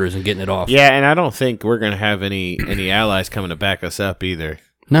barking orders and getting it off. Yeah, and I don't think we're going to have any allies coming to back us up either.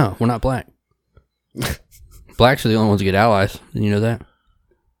 No, we're not black. Blacks are the only ones that get allies. Did you know that?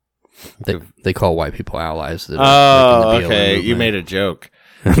 They call white people allies. That are like in the BLM okay. movement. You made a joke.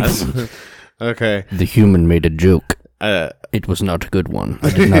 Okay. The human made a joke. It was not a good one. I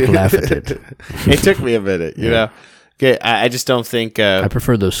did not laugh at it. It took me a minute, you know? Okay, I just don't think... I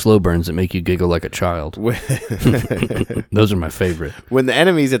prefer those slow burns that make you giggle like a child. Those are my favorite. When the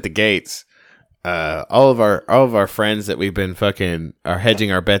enemy's at the gates, all of our friends that we've been fucking are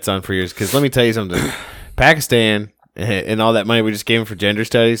hedging our bets on for years, because let me tell you something. Pakistan and all that money we just gave them for gender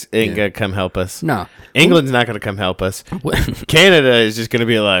studies ain't going to come help us. No. England's not going to come help us. Canada is just going to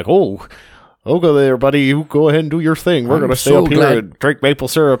be like, go there, buddy. You go ahead and do your thing. We're going to stay up here and drink maple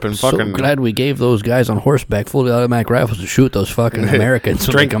syrup and fucking... So glad we gave those guys on horseback fully automatic rifles to shoot those fucking Americans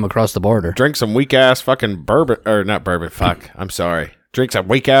when they come across the border. Drink some weak-ass fucking bourbon... Or not bourbon, fuck. I'm sorry. Drink some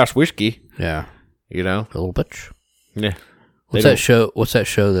weak-ass whiskey. Yeah. You know? A little bitch. Yeah. What's that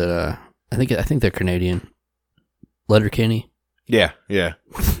show that... I think they're Canadian. Letterkenny? Yeah, yeah.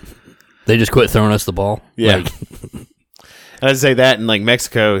 They just quit throwing us the ball? Yeah. I'd say that, and like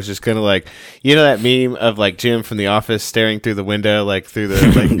Mexico is just kind of like, you know that meme of like Jim from The Office staring through the window, like through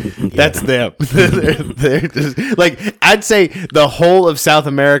the that's them. they're just like, I'd say the whole of South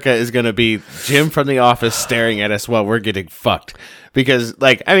America is going to be Jim from The Office staring at us while we're getting fucked. Because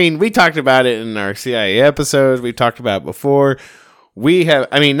like, I mean, we talked about it in our CIA episodes. We talked about it before. We have,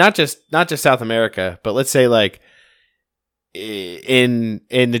 I mean, not just South America, but let's say like in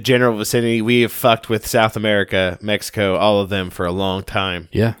the general vicinity, we have fucked with South America, Mexico, all of them for a long time.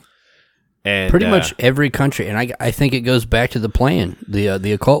 Yeah. And pretty much every country, and I think it goes back to the plan,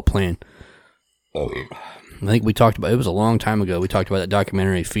 the occult plan. I think we talked about it was a long time ago. We talked about that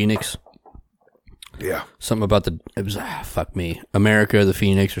documentary Phoenix. Yeah, something about America, the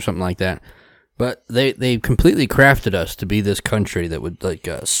Phoenix, or something like that. But they completely crafted us to be this country that would like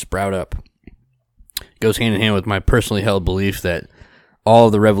sprout up. It goes hand in hand with my personally held belief that all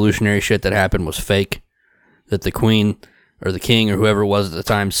of the revolutionary shit that happened was fake. That the queen or the king or whoever it was at the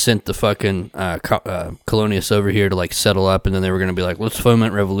time sent the fucking colonialists over here to like settle up, and then they were going to be like, let's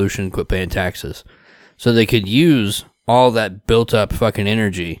foment revolution and quit paying taxes. So they could use all that built up fucking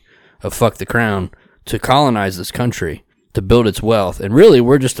energy of fuck the crown to colonize this country, to build its wealth. And really,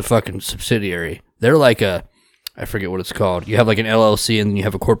 we're just a fucking subsidiary. They're like I forget what it's called. You have like an LLC and then you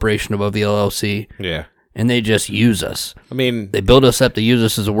have a corporation above the LLC. Yeah. And they just use us. I mean, they build us up to use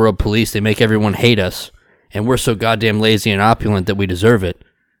us as a world police. They make everyone hate us. And we're so goddamn lazy and opulent that we deserve it.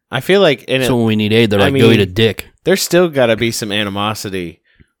 I feel like... So when we need aid, they're like, go eat a dick. There's still got to be some animosity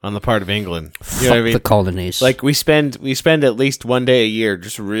on the part of England. You know what I mean? The colonies. Like, we spend at least one day a year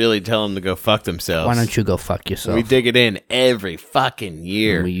just really tell them to go fuck themselves. Why don't you go fuck yourself? We dig it in every fucking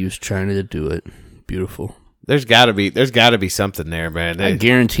year. And we use China to do it. Beautiful. There's got to be something there, man. I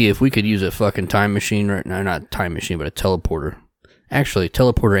guarantee if we could use a fucking time machine right now, not time machine, but a teleporter. Actually,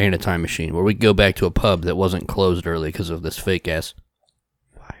 teleporter and a time machine, where we could go back to a pub that wasn't closed early because of this fake-ass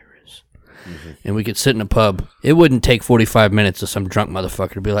virus. Mm-hmm. And we could sit in a pub. It wouldn't take 45 minutes of some drunk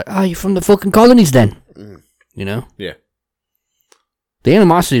motherfucker to be like, you from the fucking colonies then? Mm-hmm. You know? Yeah. The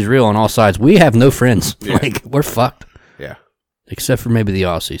animosity is real on all sides. We have no friends. Yeah. Like, we're fucked. Yeah. Except for maybe the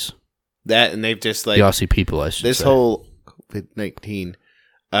Aussies. That, and they've just like... The Aussie people, I should say. This whole COVID-19...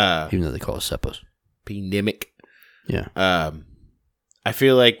 even though they call it sepos. Pandemic. Yeah. I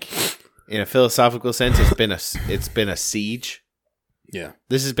feel like, in a philosophical sense, it's been a siege. Yeah.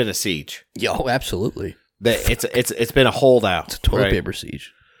 This has been a siege. Yeah, absolutely. It's been a holdout. It's a toilet paper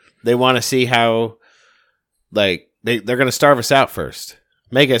siege. They want to see how, like, they're going to starve us out first.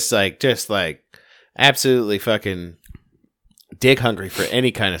 Make us, like, just, like, absolutely fucking dick hungry for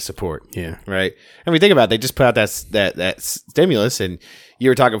any kind of support. Yeah. Right? I mean, think about it. They just put out that stimulus, and you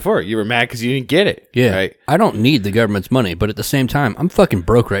were talking before. You were mad because you didn't get it. Yeah. Right? I don't need the government's money, but at the same time, I'm fucking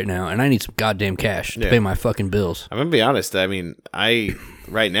broke right now, and I need some goddamn cash to pay my fucking bills. I'm going to be honest. I mean,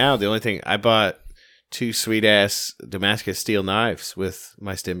 right now, the only thing, I bought 2 sweet-ass Damascus steel knives with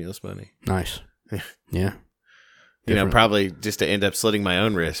my stimulus money. Nice. Yeah. You know, probably just to end up slitting my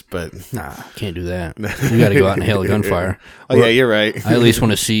own wrist, but... Nah, can't do that. You got to go out and hail a gunfire. Yeah, you're right. I at least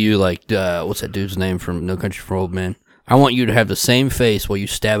want to see you like, what's that dude's name from No Country for Old Men? I want you to have the same face while you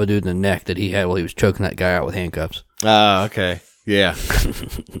stab a dude in the neck that he had while he was choking that guy out with handcuffs. Okay. Yeah.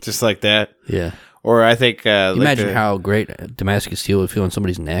 Just like that. Yeah. Or I think Imagine how great Damascus steel would feel on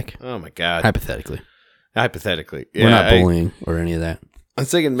somebody's neck. Oh my god! Hypothetically, yeah, we're not bullying or any of that. I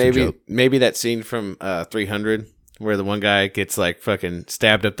was thinking maybe that scene from 300 where the one guy gets like fucking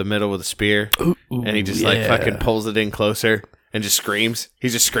stabbed up the middle with a spear, and he just like fucking pulls it in closer and just screams.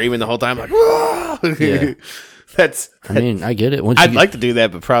 He's just screaming the whole time like, whoa! Yeah. I mean, I get it. I'd like to do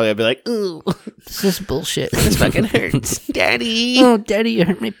that, but probably I'd be like, ooh, this is bullshit. This fucking hurts, Daddy. Oh, Daddy, you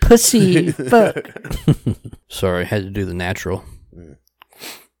hurt my pussy. Fuck. Sorry, I had to do the natural.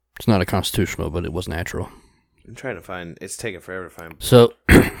 It's not a constitutional, but it was natural. I'm trying to find. It's taking forever to find. So,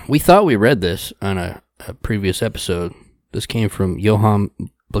 we thought we read this on a previous episode. This came from Johan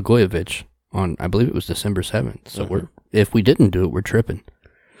Blagojevich on, I believe it was December 7th. So if we didn't do it, we're tripping.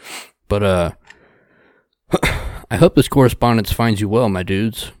 But I hope this correspondence finds you well, my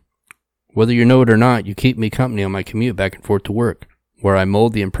dudes. Whether you know it or not, you keep me company on my commute back and forth to work, where I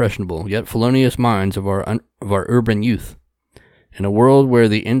mold the impressionable yet felonious minds of our urban youth. In a world where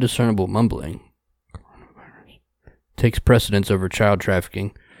the indiscernible mumbling takes precedence over child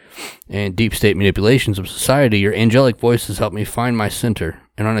trafficking and deep state manipulations of society, your angelic voices help me find my center,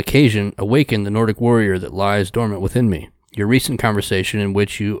 and on occasion awaken the Nordic warrior that lies dormant within me. Your recent conversation in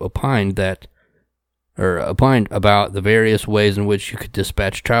which you opined about the various ways in which you could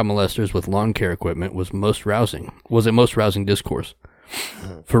dispatch child molesters with lawn care equipment was a most rousing discourse.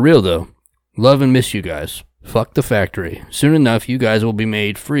 For real though, love and miss you guys. Fuck the factory. Soon enough, you guys will be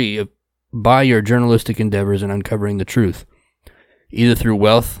made free by your journalistic endeavors in uncovering the truth, either through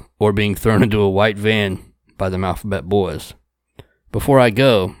wealth or being thrown into a white van by the Alphabet Boys. Before I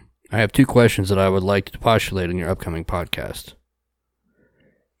go, I have 2 questions that I would like to postulate in your upcoming podcast.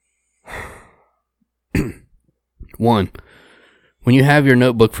 1. When you have your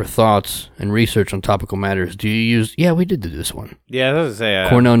notebook for thoughts and research on topical matters, do you use... Yeah, we did do this one. Yeah, I was going to say...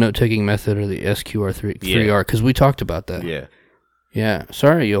 Cornell note-taking method or the SQR3R, because we talked about that. Yeah. Yeah,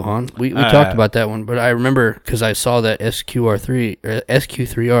 sorry, Johan. We talked about that one, but I remember because I saw that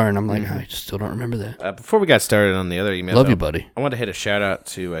SQ3R, and I'm like, I just still don't remember that. Before we got started on the other email, love you, buddy. I want to hit a shout out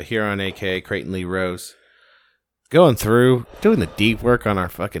to Huron, aka Creighton Lee Rose, going through doing the deep work on our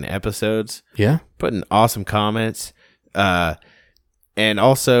fucking episodes. Yeah, putting awesome comments, and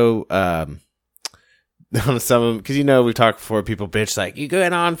also on some of them, because we've talked before, people bitch like, you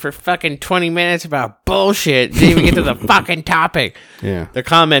going on for fucking 20 minutes about bullshit, didn't even get to the fucking topic. Yeah. They're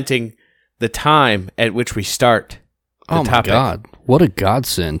commenting the time at which we start the topic. My God. What a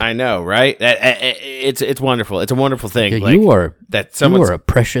godsend. I know, right? It's wonderful. It's a wonderful thing. Yeah, you are a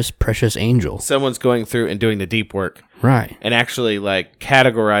precious, precious angel. Someone's going through and doing the deep work. Right. And actually like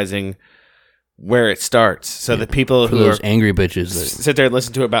categorizing where it starts, so that people for who those are angry bitches that sit there and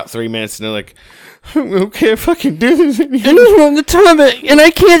listen to about 3 minutes, and they're like, "I can't fucking do this anymore. I just want the topic, and I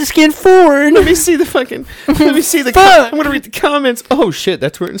can't scan forward. Let me see the fucking. Let me see the. I'm gonna read the comments. Oh shit,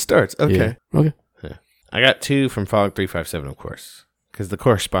 that's where it starts. Okay, yeah. Okay. Yeah. I got 2 from Fog 357, of course, because the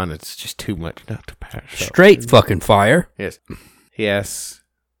correspondence is just too much not to pass. So. Straight fucking fire. Yes. He asks,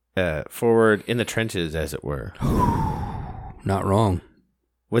 forward in the trenches, as it were. Not wrong.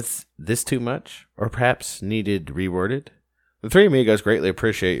 Was this too much, or perhaps needed reworded? The 3 amigos greatly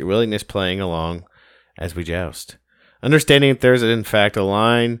appreciate your willingness playing along as we joust. Understanding that there's in fact a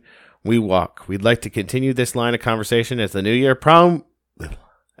line we walk, we'd like to continue this line of conversation as the new year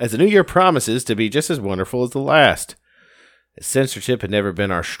promises to be just as wonderful as the last. As censorship had never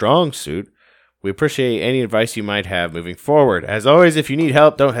been our strong suit, we appreciate any advice you might have moving forward. As always, if you need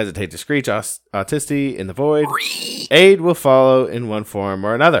help, don't hesitate to screech autisty in the void. Aid will follow in one form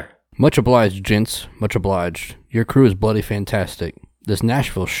or another. Much obliged, gents. Much obliged. Your crew is bloody fantastic. This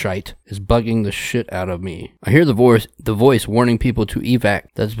Nashville shite is bugging the shit out of me. I hear the voice warning people to evac.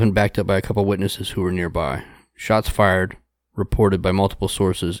 That's been backed up by a couple witnesses who were nearby. Shots fired, reported by multiple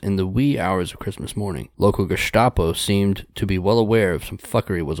sources in the wee hours of Christmas morning. Local Gestapo seemed to be well aware of some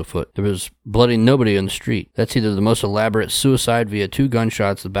fuckery was afoot. There was bloody nobody on the street. That's either the most elaborate suicide via 2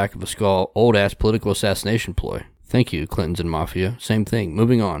 gunshots to the back of the skull, old-ass political assassination ploy. Thank you, Clintons and Mafia. Same thing.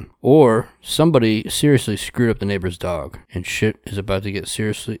 Moving on. Or somebody seriously screwed up the neighbor's dog, and shit is about to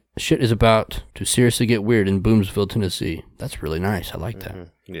seriously get weird in Boomsville, Tennessee. That's really nice. I like that.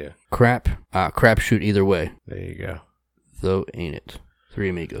 Mm-hmm. Yeah. Crap shoot either way. There you go. Though ain't it? 3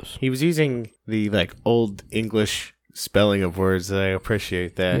 amigos. He was using the old English spelling of words. I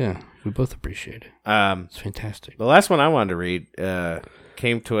appreciate that. Yeah, we both appreciate it. It's fantastic. The last one I wanted to read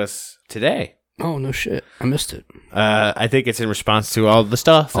came to us today. Oh, no shit. I missed it. I think it's in response to all the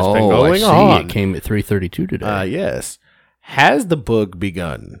stuff that's been going on. It came at 3:32 today. Yes. Has the Book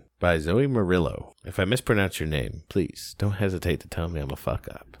Begun by Zoe Murillo. If I mispronounce your name, please don't hesitate to tell me I'm a fuck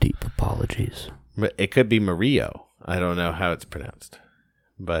up. Deep apologies. It could be Murillo. I don't know how it's pronounced.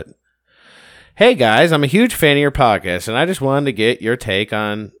 But, hey guys, I'm a huge fan of your podcast, and I just wanted to get your take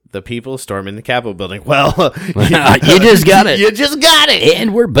on the people storming the Capitol building. Well, you just got it. You just got it.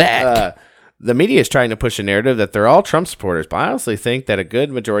 And we're back. The media is trying to push a narrative that they're all Trump supporters, but I honestly think that a good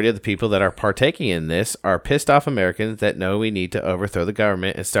majority of the people that are partaking in this are pissed off Americans that know we need to overthrow the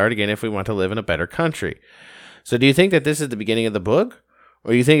government and start again if we want to live in a better country. So do you think that this is the beginning of the book?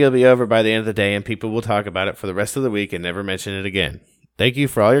 Or do you think it'll be over by the end of the day and people will talk about it for the rest of the week and never mention it again? Thank you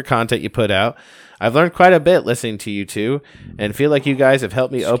for all your content you put out. I've learned quite a bit listening to you two and feel like you guys have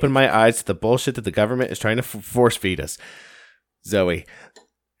helped me open my eyes to the bullshit that the government is trying to force feed us. Zoe.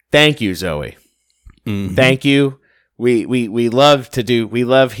 Thank you, Zoe. Mm-hmm. Thank you. We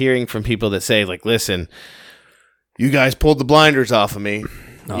love hearing from people that say, like, listen, you guys pulled the blinders off of me.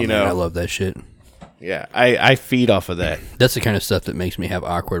 Oh, you know, I love that shit. Yeah, I feed off of that. That's the kind of stuff that makes me have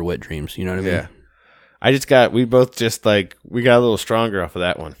awkward wet dreams. You know what I mean? Yeah. We both just like, we got a little stronger off of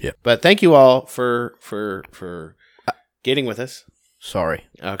that one. Yeah. But thank you all for getting with us. Sorry.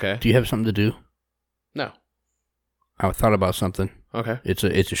 Okay. Do you have something to do? No. I thought about something. Okay. It's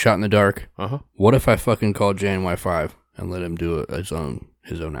a shot in the dark. Uh-huh. What if I fucking called JNY5 and let him do his own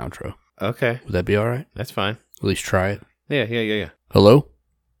outro? Okay. Would that be all right? That's fine. At least try it. Yeah. Hello?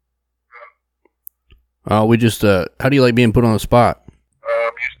 We just, how do you like being put on the spot? Do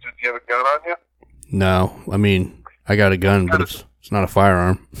you have a gun on you? No. I mean, I got a gun, but it's not a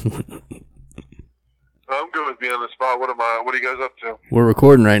firearm. I'm good with being on the spot. What are you guys up to? We're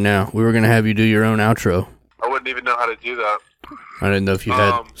recording right now. We were going to have you do your own outro. I wouldn't even know how to do that. I didn't know if you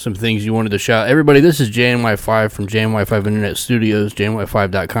had some things you wanted to shout. Everybody, this is JNY5 from JNY5 Internet Studios,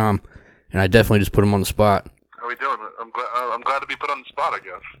 JNY5.com, and I definitely just put him on the spot. How are we doing? I'm glad to be put on the spot, I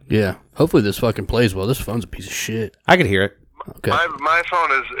guess. Yeah. Hopefully this fucking plays well. This phone's a piece of shit. I could hear it. Okay. My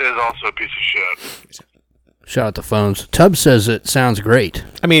phone is also a piece of shit. Shout out the phones. Tubbs says it sounds great.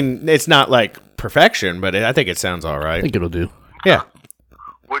 I mean, it's not like perfection, but I think it sounds all right. I think it'll do. Yeah.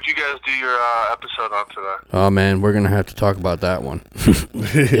 What'd you guys do your episode on today? Oh, man, we're going to have to talk about that one.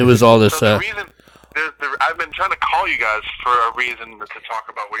 It was all this... So the reason, I've been trying to call you guys for a reason to talk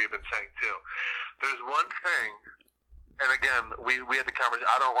about what you've been saying, too. There's one thing, and again, we had the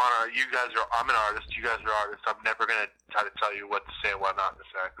conversation, I don't want to... I'm an artist, you guys are artists, I'm never going to try to tell you what to say and what not to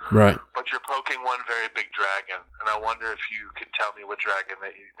say. Right. But you're poking one very big dragon, and I wonder if you could tell me what dragon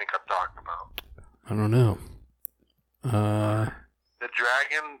that you think I'm talking about. I don't know. The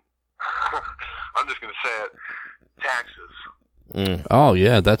dragon, I'm just going to say it, taxes. Oh,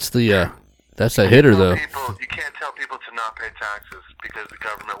 yeah, that's a hitter, though. You can't tell people to not pay taxes because the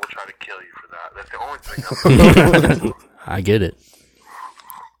government will try to kill you for that. That's the only thing. I get it.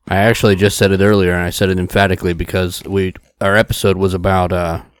 I actually just said it earlier, and I said it emphatically because our episode was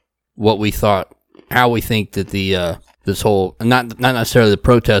about what we thought, how we think that the this whole not necessarily the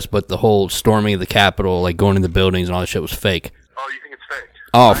protest, but the whole storming of the Capitol, like going in the buildings and all that shit was fake. Oh, you think it's fake?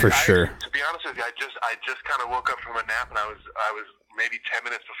 Oh, for sure. To be honest with you, I just kind of woke up from a nap, and I was maybe 10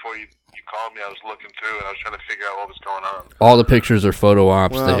 minutes before you called me. I was looking through, and I was trying to figure out what was going on. All the pictures are photo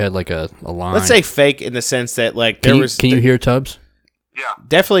ops. Well, they had like a line. Let's say fake in the sense that like Can you hear Tubbs? Yeah.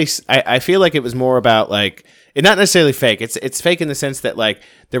 Definitely, I feel like it was more about like it not necessarily fake. It's fake in the sense that like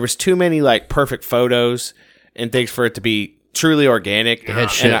there was too many like perfect photos and things for it to be truly organic. They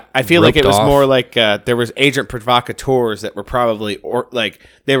had shit and I feel like it was off. more like there was agent provocateurs that were probably like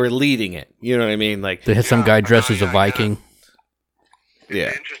they were leading it. You know what I mean? Like they had some guy dressed as a Viking. Yeah.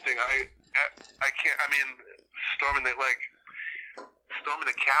 It's interesting. I can't. I mean, storming the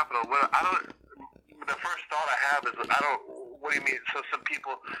Capitol. The first thought I have is what do you mean? So some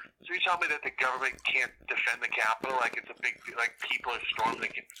people. So you tell me that the government can't defend the Capitol? Like it's a big. Like people are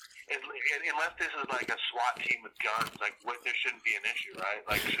storming. Unless this is like a SWAT team with guns, like there shouldn't be an issue, right?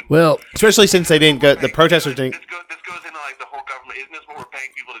 Like. Well, especially since they didn't go. The protesters didn't. This goes into like the whole government. Isn't this what we're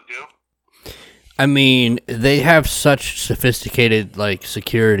paying people to do? I mean, they have such sophisticated like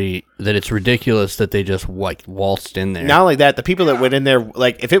security that it's ridiculous that they just like waltzed in there. Not only that, the people that went in there,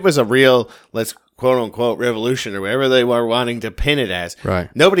 like if it was a real, let's quote unquote revolution or whatever they were wanting to pin it as, right?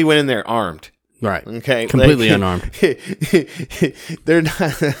 Nobody went in there armed, right? Okay, completely unarmed. They're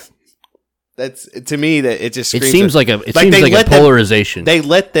not. That's to me that it just. It seems like a polarization. They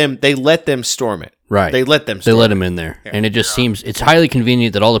let them storm it. Right. They let them in there. Yeah. And it just seems, it's highly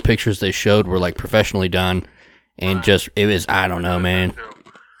convenient that all the pictures they showed were like professionally done and just, it was, I don't know, man,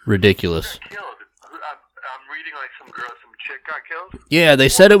 ridiculous. I'm reading like some chick got killed. Yeah, they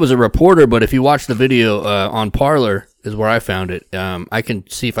said it was a reporter, but if you watch the video on Parler is where I found it. I can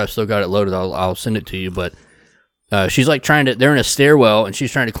see if I've still got it loaded. I'll send it to you, but She's like they're in a stairwell, and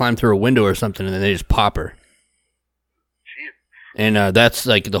she's trying to climb through a window or something, and then they just pop her. And that's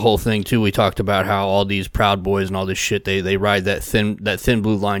like the whole thing too. We talked about how all these Proud Boys and all this shit, they ride that thin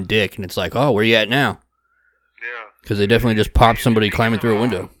blue line dick, and it's like, oh, where you at now? Yeah. Because they definitely just popped somebody climbing through a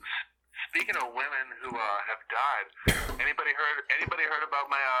window. Speaking of women who have died, anybody heard about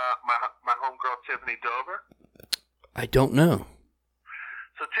my homegirl Tiffany Dover? I don't know.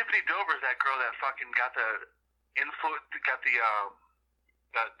 So Tiffany Dover is that girl that fucking got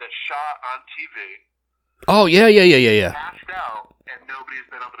the shot on TV. Oh, yeah. Passed out, and nobody's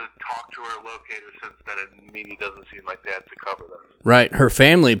been able to talk to her or locate her since then, and media doesn't seem like they had to cover them. Right. Her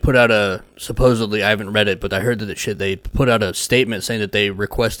family put out supposedly, I haven't read it, but I heard they put out a statement saying that they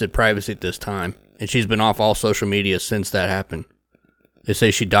requested privacy at this time, and she's been off all social media since that happened. They say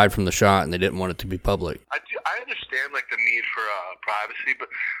she died from the shot, and they didn't want it to be public. I understand like the need for privacy, but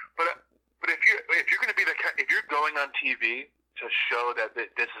if you're going to be if you're going on TV to show that this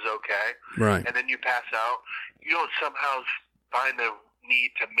is okay, right, and then you pass out, you don't somehow find the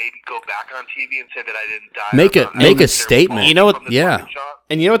need to maybe go back on TV and say that I didn't die. Make a statement. You know what? Yeah.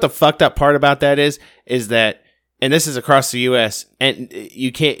 And you know what the fucked up part about that is that, and this is across the U.S., and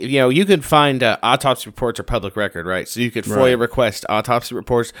you can't, you can find autopsy reports are public record, right? So you could FOIA request autopsy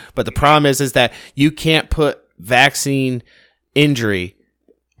reports, but the problem is that you can't put vaccine injury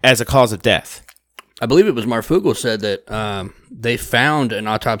as a cause of death. I believe it was Marfugel said that they found an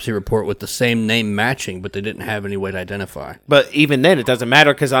autopsy report with the same name matching, but they didn't have any way to identify. But even then, it doesn't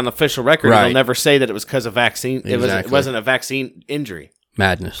matter because on official record, it'll never say that it was because of vaccine. Exactly. It wasn't a vaccine injury.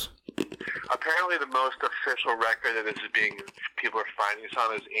 Madness. Apparently, the most official record that people are finding this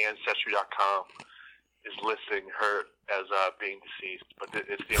on is Ancestry.com is listing her as being deceased. But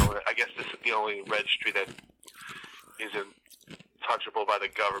it's the only. I guess this is the only registry that isn't touchable by the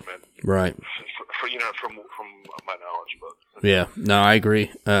government, right? From my knowledge, but yeah, no, I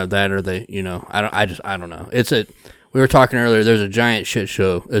agree. That or they, I don't know. We were talking earlier. There's a giant shit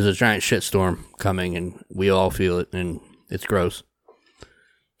show. There's a giant shit storm coming, and we all feel it, and it's gross.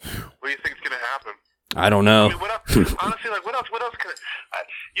 What do you think is going to happen? I don't know. I mean, what else? Honestly, like what else can?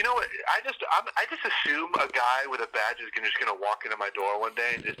 You know what? I just assume a guy with a badge is just gonna walk into my door one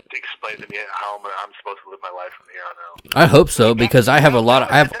day and just explain to me how I'm supposed to live my life from here on out. I hope so because I have a lot of.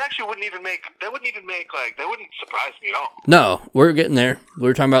 That actually wouldn't even make. That wouldn't surprise me at all. No, we're getting there. We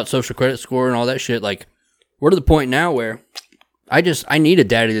were talking about social credit score and all that shit. Like, we're to the point now where I need a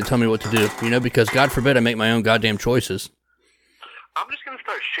daddy to tell me what to do. Because God forbid I make my own goddamn choices. I'm just gonna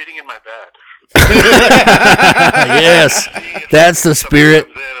start shitting in my bed. Yes, that's the spirit.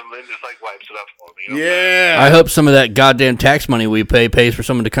 Yeah. I hope some of that goddamn tax money we pay pays for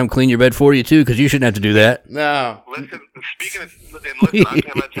someone to come clean your bed for you too, because you shouldn't have to do that. No. Listen, I pay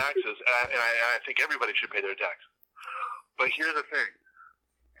my taxes, and I think everybody should pay their taxes. But here's the thing: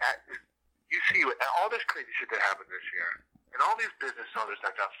 you see all this crazy shit that happened this year, and all these business owners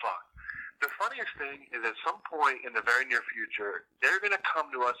that got fucked. The funniest thing is at some point in the very near future, they're going to come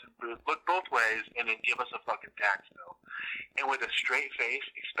to us and look both ways and then give us a fucking tax bill. And with a straight face,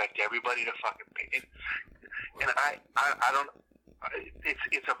 expect everybody to fucking pay. And I don't,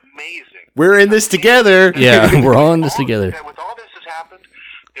 it's amazing. We're in this together. Yeah, we're all in this together. With all this has happened,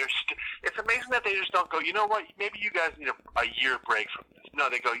 it's amazing that they just don't go, you know what, maybe you guys need a year break from this. No,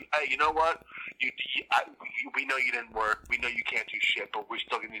 they go, hey, you know what? We know you didn't work. We know you can't do shit, but we're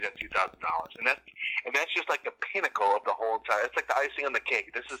still gonna need that $2,000. And that's just like the pinnacle of the whole entire. It's like the icing on the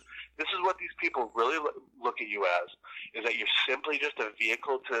cake. This is what these people really look at you as, is that you're simply just a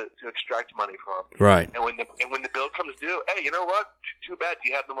vehicle to extract money from. Right. And when the bill comes due, hey, you know what? Too bad. Do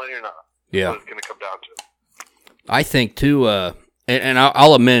you have the money or not? Yeah. That's what it's gonna come down to. I think too. And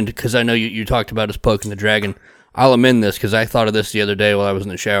I'll amend because I know you talked about us poking the dragon. I'll amend this because I thought of this the other day while I was in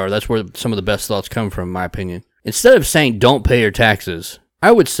the shower. That's where some of the best thoughts come from, in my opinion. Instead of saying don't pay your taxes,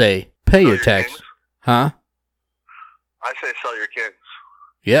 I would say pay your taxes. Huh? I say sell your kings.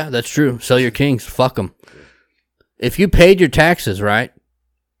 Yeah, that's true. Sell your kings. Fuck them. If you paid your taxes, right,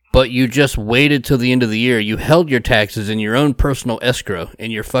 but you just waited till the end of the year, you held your taxes in your own personal escrow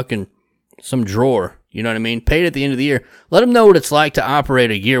in your fucking some drawer. You know what I mean? Paid at the end of the year. Let them know what it's like to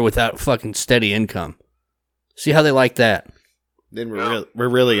operate a year without fucking steady income. See how they like that? Then we're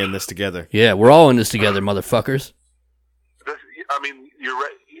really in this together. Yeah, we're all in this together, motherfuckers. I mean, you're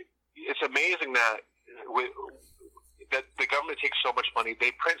right. It's amazing that the government takes so much money,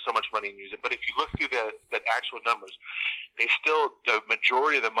 they print so much money and use it. But if you look through the actual numbers, the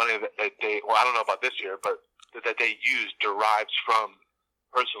majority of the money that they, well, I don't know about this year, but that they use derives from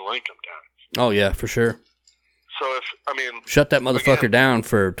personal income tax. Oh yeah, for sure. So if I mean, shut that motherfucker again, down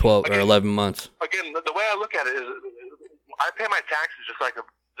for 12 or 11 months. Again, the way I look at it is, I pay my taxes just like a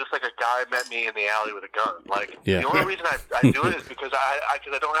guy met me in the alley with a gun. Like the only reason I do it is because I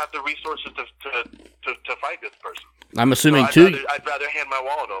don't have the resources to fight this person. I'm assuming so too. I'd rather hand my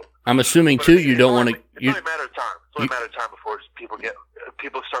wallet over. I'm assuming But too. it's You don't want to. It's only a matter of time. It's only a matter of time before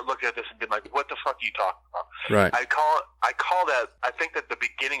people start looking at this and being like, "What the fuck are you talking about?" Right. I call that. I think that the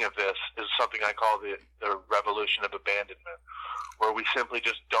beginning of this is something I call the revolution of abandonment, where we simply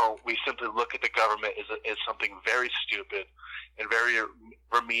look at the government as something very stupid and very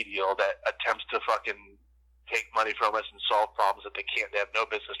remedial that attempts to fucking take money from us and solve problems that they have no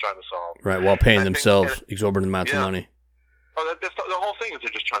business trying to solve. Right, while paying themselves exorbitant amounts of money. Oh, that's the whole thing is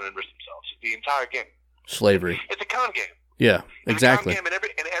they're just trying to enrich themselves. It's the entire game. Slavery. It's a con game. Yeah, exactly. It's a con game,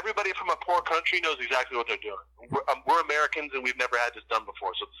 and everybody from a poor country knows exactly what they're doing. We're Americans, and we've never had this done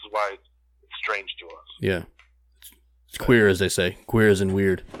before, so this is why it's strange to us. Yeah. It's queer, as they say. Queer as in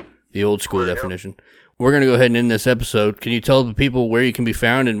weird. The old school definition. We're going to go ahead and end this episode. Can you tell the people where you can be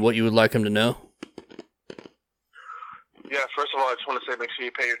found and what you would like them to know? Yeah, first of all, I just want to say make sure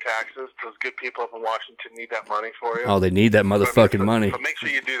you pay your taxes because good people up in Washington need that money for you. Oh, they need that motherfucking money. But make sure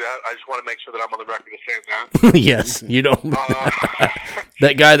you do that. I just want to make sure that I'm on the record of saying that. Yes, you don't.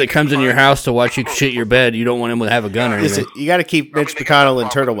 That guy that comes in your house to watch you shit your bed, you don't want him to have a gun or anything. You got to keep Mitch McConnell in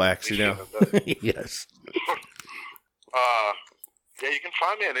turtle wax, you know. Yes. Yeah, you can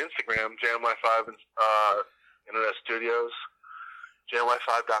find me on Instagram, JNY5 Internet Studios,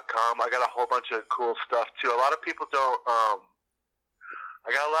 JNY5.com. I got a whole bunch of cool stuff too. A lot of people don't. I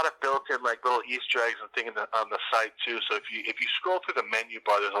got a lot of built-in like little Easter eggs and things on the site too. So if you scroll through the menu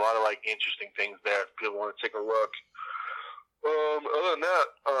bar, there's a lot of like interesting things there. If people want to take a look. Other than that,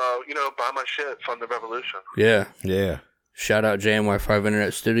 buy my shit, fund the revolution. Yeah. Yeah. Shout out JNY5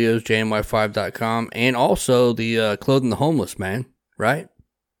 Internet Studios, JNY5.com, and also the Clothing the Homeless, man. Right?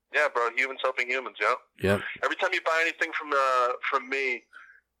 Yeah, bro. Humans helping humans. Yeah. Yep. Every time you buy anything from me,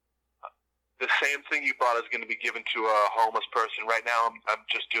 the same thing you bought is going to be given to a homeless person. Right now, I'm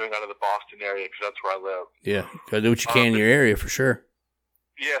just doing out of the Boston area because that's where I live. Yeah. Gotta do what you can in your area for sure.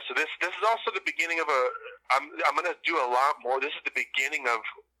 Yeah. So this is also the beginning of I'm going to do a lot more. This is the beginning of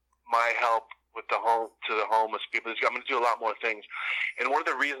my help with the homeless people. I'm going to do a lot more things. And one of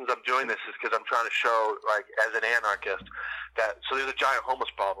the reasons I'm doing this is because I'm trying to show, like, as an anarchist, that so there's a giant homeless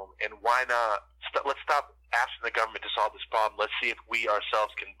problem, and why not? Let's stop asking the government to solve this problem. Let's see if we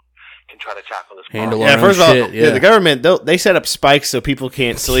ourselves can try to tackle this problem. Handle our own first of all, shit, the government they set up spikes so people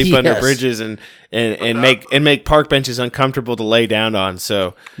can't sleep under bridges and make park benches uncomfortable to lay down on.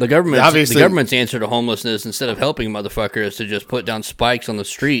 So the government's answer to homelessness, instead of helping motherfuckers, is to just put down spikes on the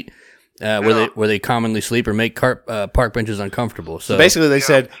street. Where they commonly sleep or make park benches uncomfortable. So basically, they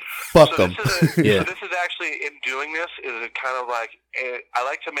said, "Fuck them." So this is actually, in doing this, is it kind of like I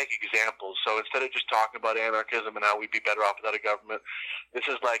like to make examples. So instead of just talking about anarchism and how we'd be better off without a government, this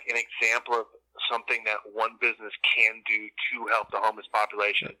is like an example of something that one business can do to help the homeless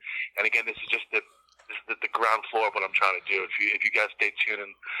population. And again, this is just the ground floor of what I'm trying to do. If you guys stay tuned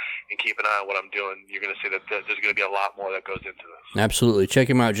and keep an eye on what I'm doing, you're going to see that there's going to be a lot more that goes into this. Absolutely. Check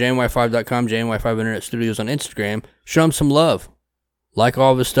him out, JNY5.com, JNY5 Internet Studios on Instagram. Show him some love. Like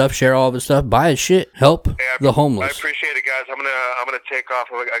all of his stuff, share all of his stuff, buy his shit, help the homeless. I appreciate it, guys. I'm gonna take off.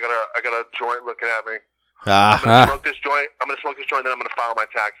 I got a joint looking at me. I'm gonna smoke this joint. Then I'm gonna file my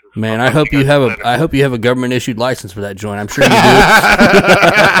taxes. Man, I hope you have a government issued license for that joint. I'm sure you do.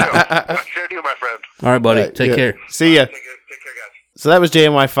 I sure do, my friend. All right, buddy. Take care. See ya. Take care, guys. So that was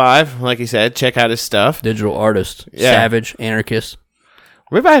JNY5. Like he said, check out his stuff. Digital artist, savage, anarchist.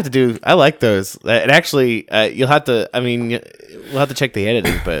 We might have to do. I like those. It actually, you'll have to. I mean, we'll have to check the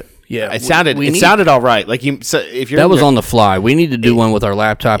editing, but yeah, it sounded all right. Like if you're that was on the fly. We need to do one with our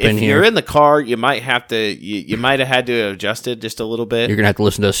laptop in here. If you're in the car, you might have to. You might have had to adjust it just a little bit. You're gonna have to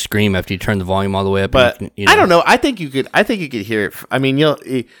listen to us scream after you turn the volume all the way up. But I don't know. I think you could hear it. I mean,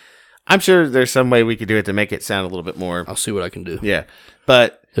 I'm sure there's some way we could do it to make it sound a little bit more. I'll see what I can do. Yeah,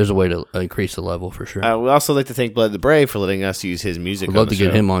 but there's a way to increase the level for sure. We also like to thank Blood the Brave for letting us use his music. We'd love to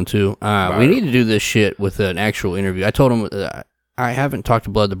get him on too. We need to do this shit with an actual interview. I told him I haven't talked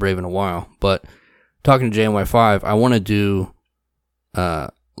to Blood the Brave in a while, but talking to JNY5, I want to do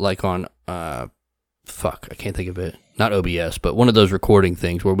like on I can't think of it. Not OBS, but one of those recording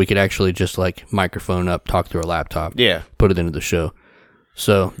things where we could actually just like microphone up, talk through a laptop, put it into the show.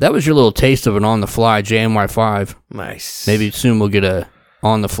 So that was your little taste of an on-the-fly JNY5. Nice. Maybe soon we'll get a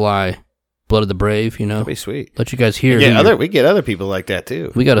on-the-fly Blood of the Brave, That'd be sweet. Let you guys hear. We get other people like that,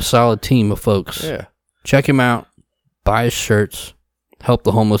 too. We got a solid team of folks. Yeah. Check him out. Buy his shirts. Help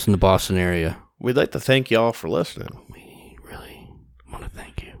the homeless in the Boston area. we'd like to thank y'all for listening. We really want to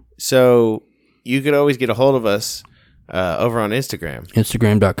thank you. So you could always get a hold of us over on Instagram.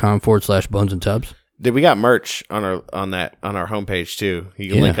 Instagram.com/Bones and Tubs. We got merch on our homepage too.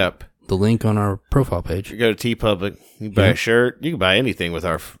 You can link up. The link on our profile page. You go to TeePublic. You can buy a shirt. You can buy anything with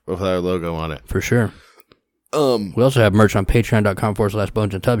our logo on it. For sure. We also have merch on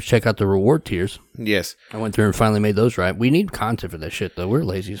patreon.com/Bones and Tubs. Check out the reward tiers. Yes. I went through and finally made those right. We need content for that shit, though. We're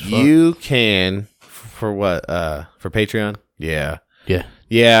lazy as fuck. You can, for what? For Patreon? Yeah. Yeah.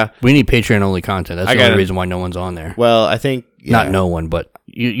 Yeah. We need Patreon-only content. That's the only reason why no one's on there. Well, I think... Yeah. Not no one, but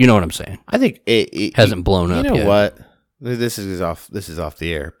you know what I'm saying. I think it hasn't blown up yet. You know what? This is off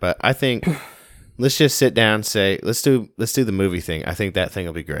the air, but I think let's just sit down and say, let's do the movie thing. I think that thing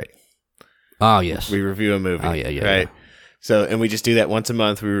will be great. Oh, yes. We review a movie. Oh, yeah. Right? Yeah. So, and we just do that once a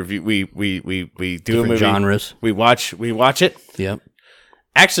month. We review, we do different a movie. genres. We watch it. Yep.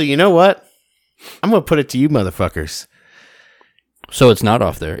 Actually, you know what? I'm going to put it to you motherfuckers. So it's not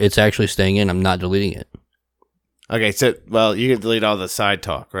off there. It's actually staying in. I'm not deleting it. Okay, so, well, you can delete all the side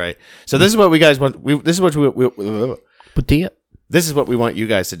talk, right? So this is what we guys want. This is what we want you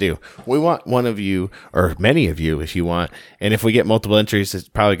guys to do. We want one of you, or many of you, if you want, and if we get multiple entries, it's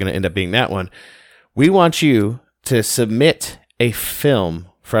probably going to end up being that one. We want you to submit a film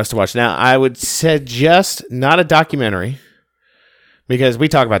for us to watch. Now, I would suggest not a documentary, because we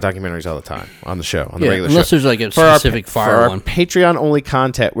talk about documentaries all the time on the show, on the regular unless show. There's like a specific fire one. For our Patreon-only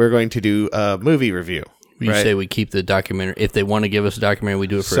content, we're going to do a movie review. You say we keep the documentary. If they want to give us a documentary, we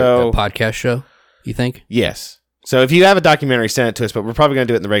do it for a podcast show, you think? Yes. So if you have a documentary, send it to us, but we're probably going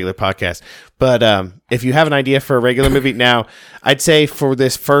to do it in the regular podcast. But if you have an idea for a regular movie, now, I'd say for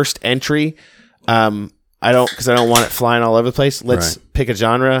this first entry, I don't want it flying all over the place. Let's pick a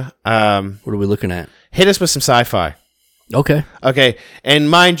genre. What are we looking at? Hit us with some sci-fi. Okay.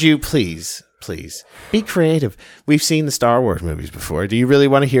 And mind you, please, be creative. We've seen the Star Wars movies before. Do you really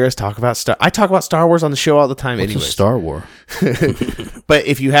want to hear us talk about I talk about Star Wars on the show all the time anyway. What's a Star Wars? But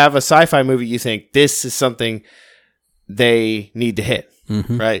if you have a sci-fi movie you think this is something they need to hit,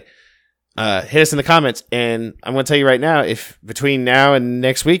 right? Hit us in the comments. And I'm going to tell you right now, if between now and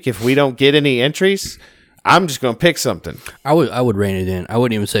next week, if we don't get any entries, I'm just going to pick something. I would rein it in. I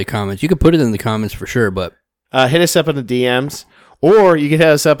wouldn't even say comments. You could put it in the comments for sure, but... hit us up in the DMs. Or you can hit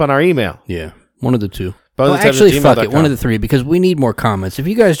us up on our email. Yeah, one of the two. Well, actually, fuck it, one of the three, because we need more comments. If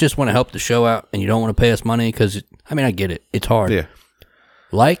you guys just want to help the show out and you don't want to pay us money, because, I get it. It's hard. Yeah.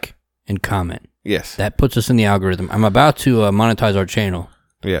 Like and comment. Yes. That puts us in the algorithm. I'm about to monetize our channel.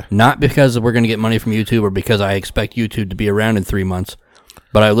 Yeah. Not because we're going to get money from YouTube or because I expect YouTube to be around in 3 months,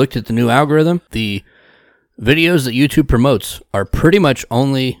 but I looked at the new algorithm. The videos that YouTube promotes are pretty much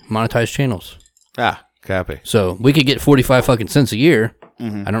only monetized channels. Copy. So we could get 45 fucking cents a year.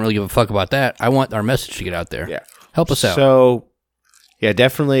 I don't really give a fuck about that. I want our message to get out there. Yeah. Help us out. So, yeah,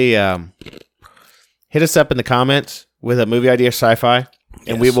 definitely hit us up in the comments with a movie idea, sci-fi,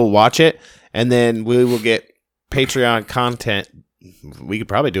 and we will watch it, and then we will get Patreon content. We could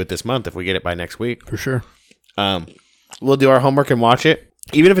probably do it this month if we get it by next week. For sure. We'll do our homework and watch it.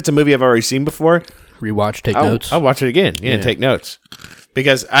 Even if it's a movie I've already seen before. Rewatch, take notes. I'll watch it again. Yeah, take notes.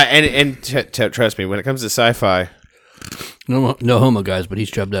 Because trust me, when it comes to sci-fi, no homo guys, but he's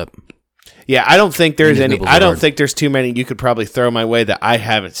chubbed up. Yeah, I don't think there's any. I don't hard. think there's too many you could probably throw my way that I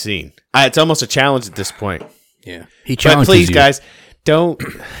haven't seen. It's almost a challenge at this point. Yeah, he challenges But please, you. guys, don't.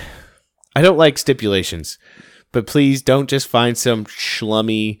 I don't like stipulations, but please don't just find some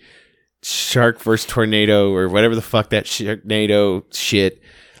schlummy shark versus tornado or whatever the fuck that Sharknado shit.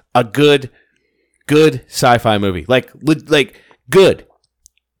 A good sci-fi movie, like good.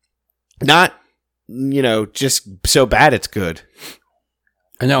 Not, just so bad it's good.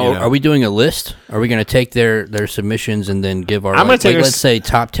 I know. Are we doing a list? Are we going to take their submissions and then give our let's say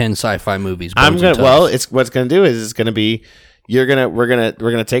top 10 sci-fi movies? It's what's going to do is it's going to be we're going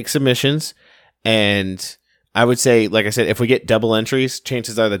to take submissions, and I would say, like I said, if we get double entries,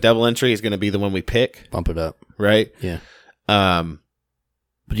 chances are the double entry is going to be the one we pick. Bump it up, right? Yeah.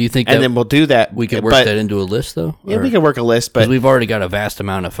 But do you think then we'll do that. We could work that into a list, though? Yeah, we can work a list, but we've already got a vast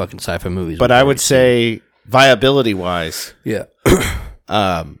amount of fucking sci-fi movies. But I would say viability-wise, yeah,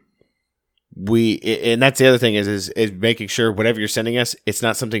 and that's the other thing is making sure whatever you're sending us, it's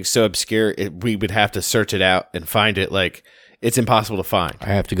not something so obscure we would have to search it out and find it. Like, it's impossible to find.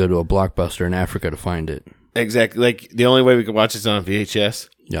 I have to go to a Blockbuster in Africa to find it. Exactly. Like, the only way we could watch it is on VHS.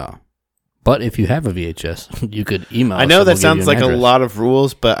 Yeah. But if you have a VHS, you could email us. I know that sounds like a lot of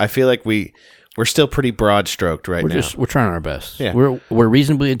rules, but I feel like we're we're still pretty broad stroked right now. We're trying our best. Yeah. We're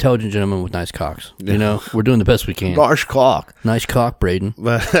reasonably intelligent gentlemen with nice cocks. You know, we're doing the best we can. Gosh, clock. Nice cock, Braden.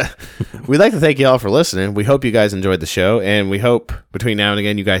 But we'd like to thank you all for listening. We hope you guys enjoyed the show, and we hope between now and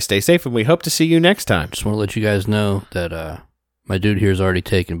again you guys stay safe, and we hope to see you next time. Just want to let you guys know that my dude here is already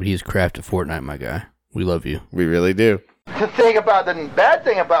taken, but he's crafted Fortnite, my guy. We love you. We really do. The bad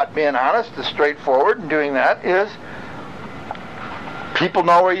thing about being honest, the straightforward, and doing that is people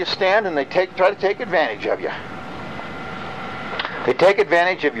know where you stand, and they try to take advantage of you. They take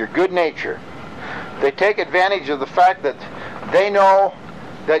advantage of your good nature. They take advantage of the fact that they know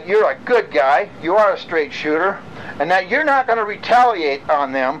that you're a good guy, you are a straight shooter, and that you're not going to retaliate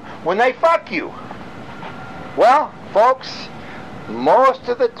on them when they fuck you. Well, folks, most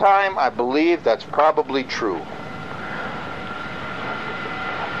of the time I believe that's probably true.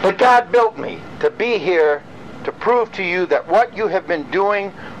 But God built me to be here to prove to you that what you have been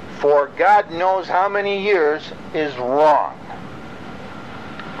doing for God knows how many years is wrong.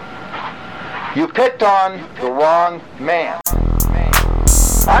 You picked on the wrong man.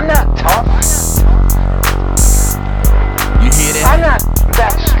 I'm not tough. You hear that? I'm not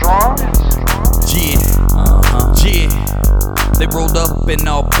that strong. Yeah. Yeah. They rolled up in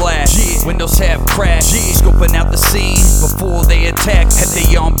all black, windows half cracked, scoping out the scene before they attack. Had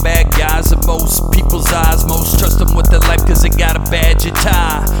they on bad guys in most people's eyes. Most trust them with their life cause they got a badge and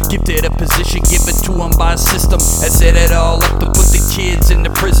tie. Gifted a position given to them by a system that set it all up to put the kids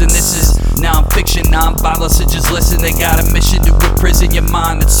into prison. This is non-fiction, non-violence, so just listen. They got a mission to imprison your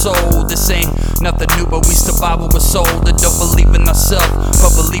mind and soul. This ain't nothing new, but we survive what we're sold. And don't believe in ourselves,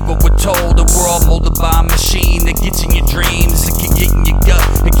 but believe what we're told. And we're all molded by a machine that gets in your dreams. It can get in your gut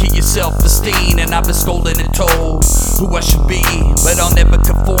and keep your self-esteem. And I've been scolded and told who I should be, but I'll never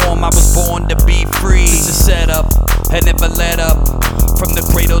conform. I was born to be free. It's a setup, I never let up. From the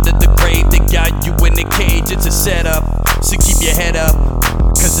cradle to the grave, they got you in the cage. It's a setup, so keep your head up,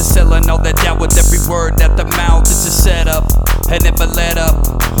 cause they're selling all that doubt with every word at the mouth. It's a setup, I never let up.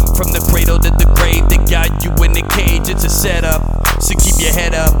 From the cradle to the grave, they got you in the cage. It's a setup, so keep your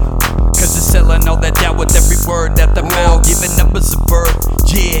head up, cause they're selling all that doubt with every word at the mouth. Giving numbers of birth,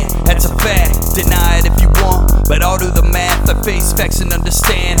 yeah, that's a fact. Deny it if you want, but I'll do the math. I face facts and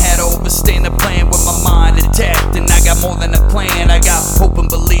understand how to overstand the plan with my mind intact. And I got more than a plan, I got hope and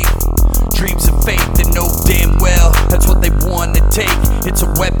belief, dreams and faith, and know damn well that's what they want to take. It's a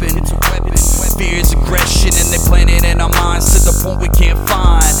weapon, fear is aggression, and they plant it in our minds to the point we can't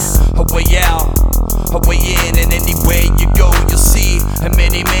find a way out, a way in. And anywhere you go, you'll see a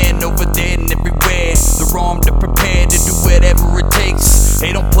many men over there and everywhere. They're armed and prepared to do whatever it takes.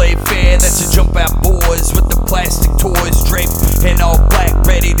 They don't play fair, that's a jump out boys with the plastic toys draped in all black,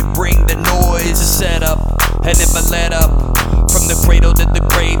 ready to bring the noise. A setup, I never let up. From the cradle to the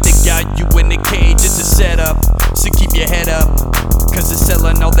grave, they got you in the cage. It's a setup, so keep your head up, cause they're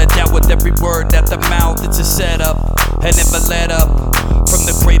selling all that doubt with every word at the mouth. It's a setup, I never let up. From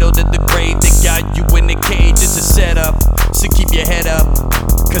the cradle to the grave, they got you in the cage. It's a setup, so keep your head up,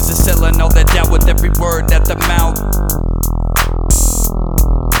 cause they're selling all that doubt with every word at the mouth.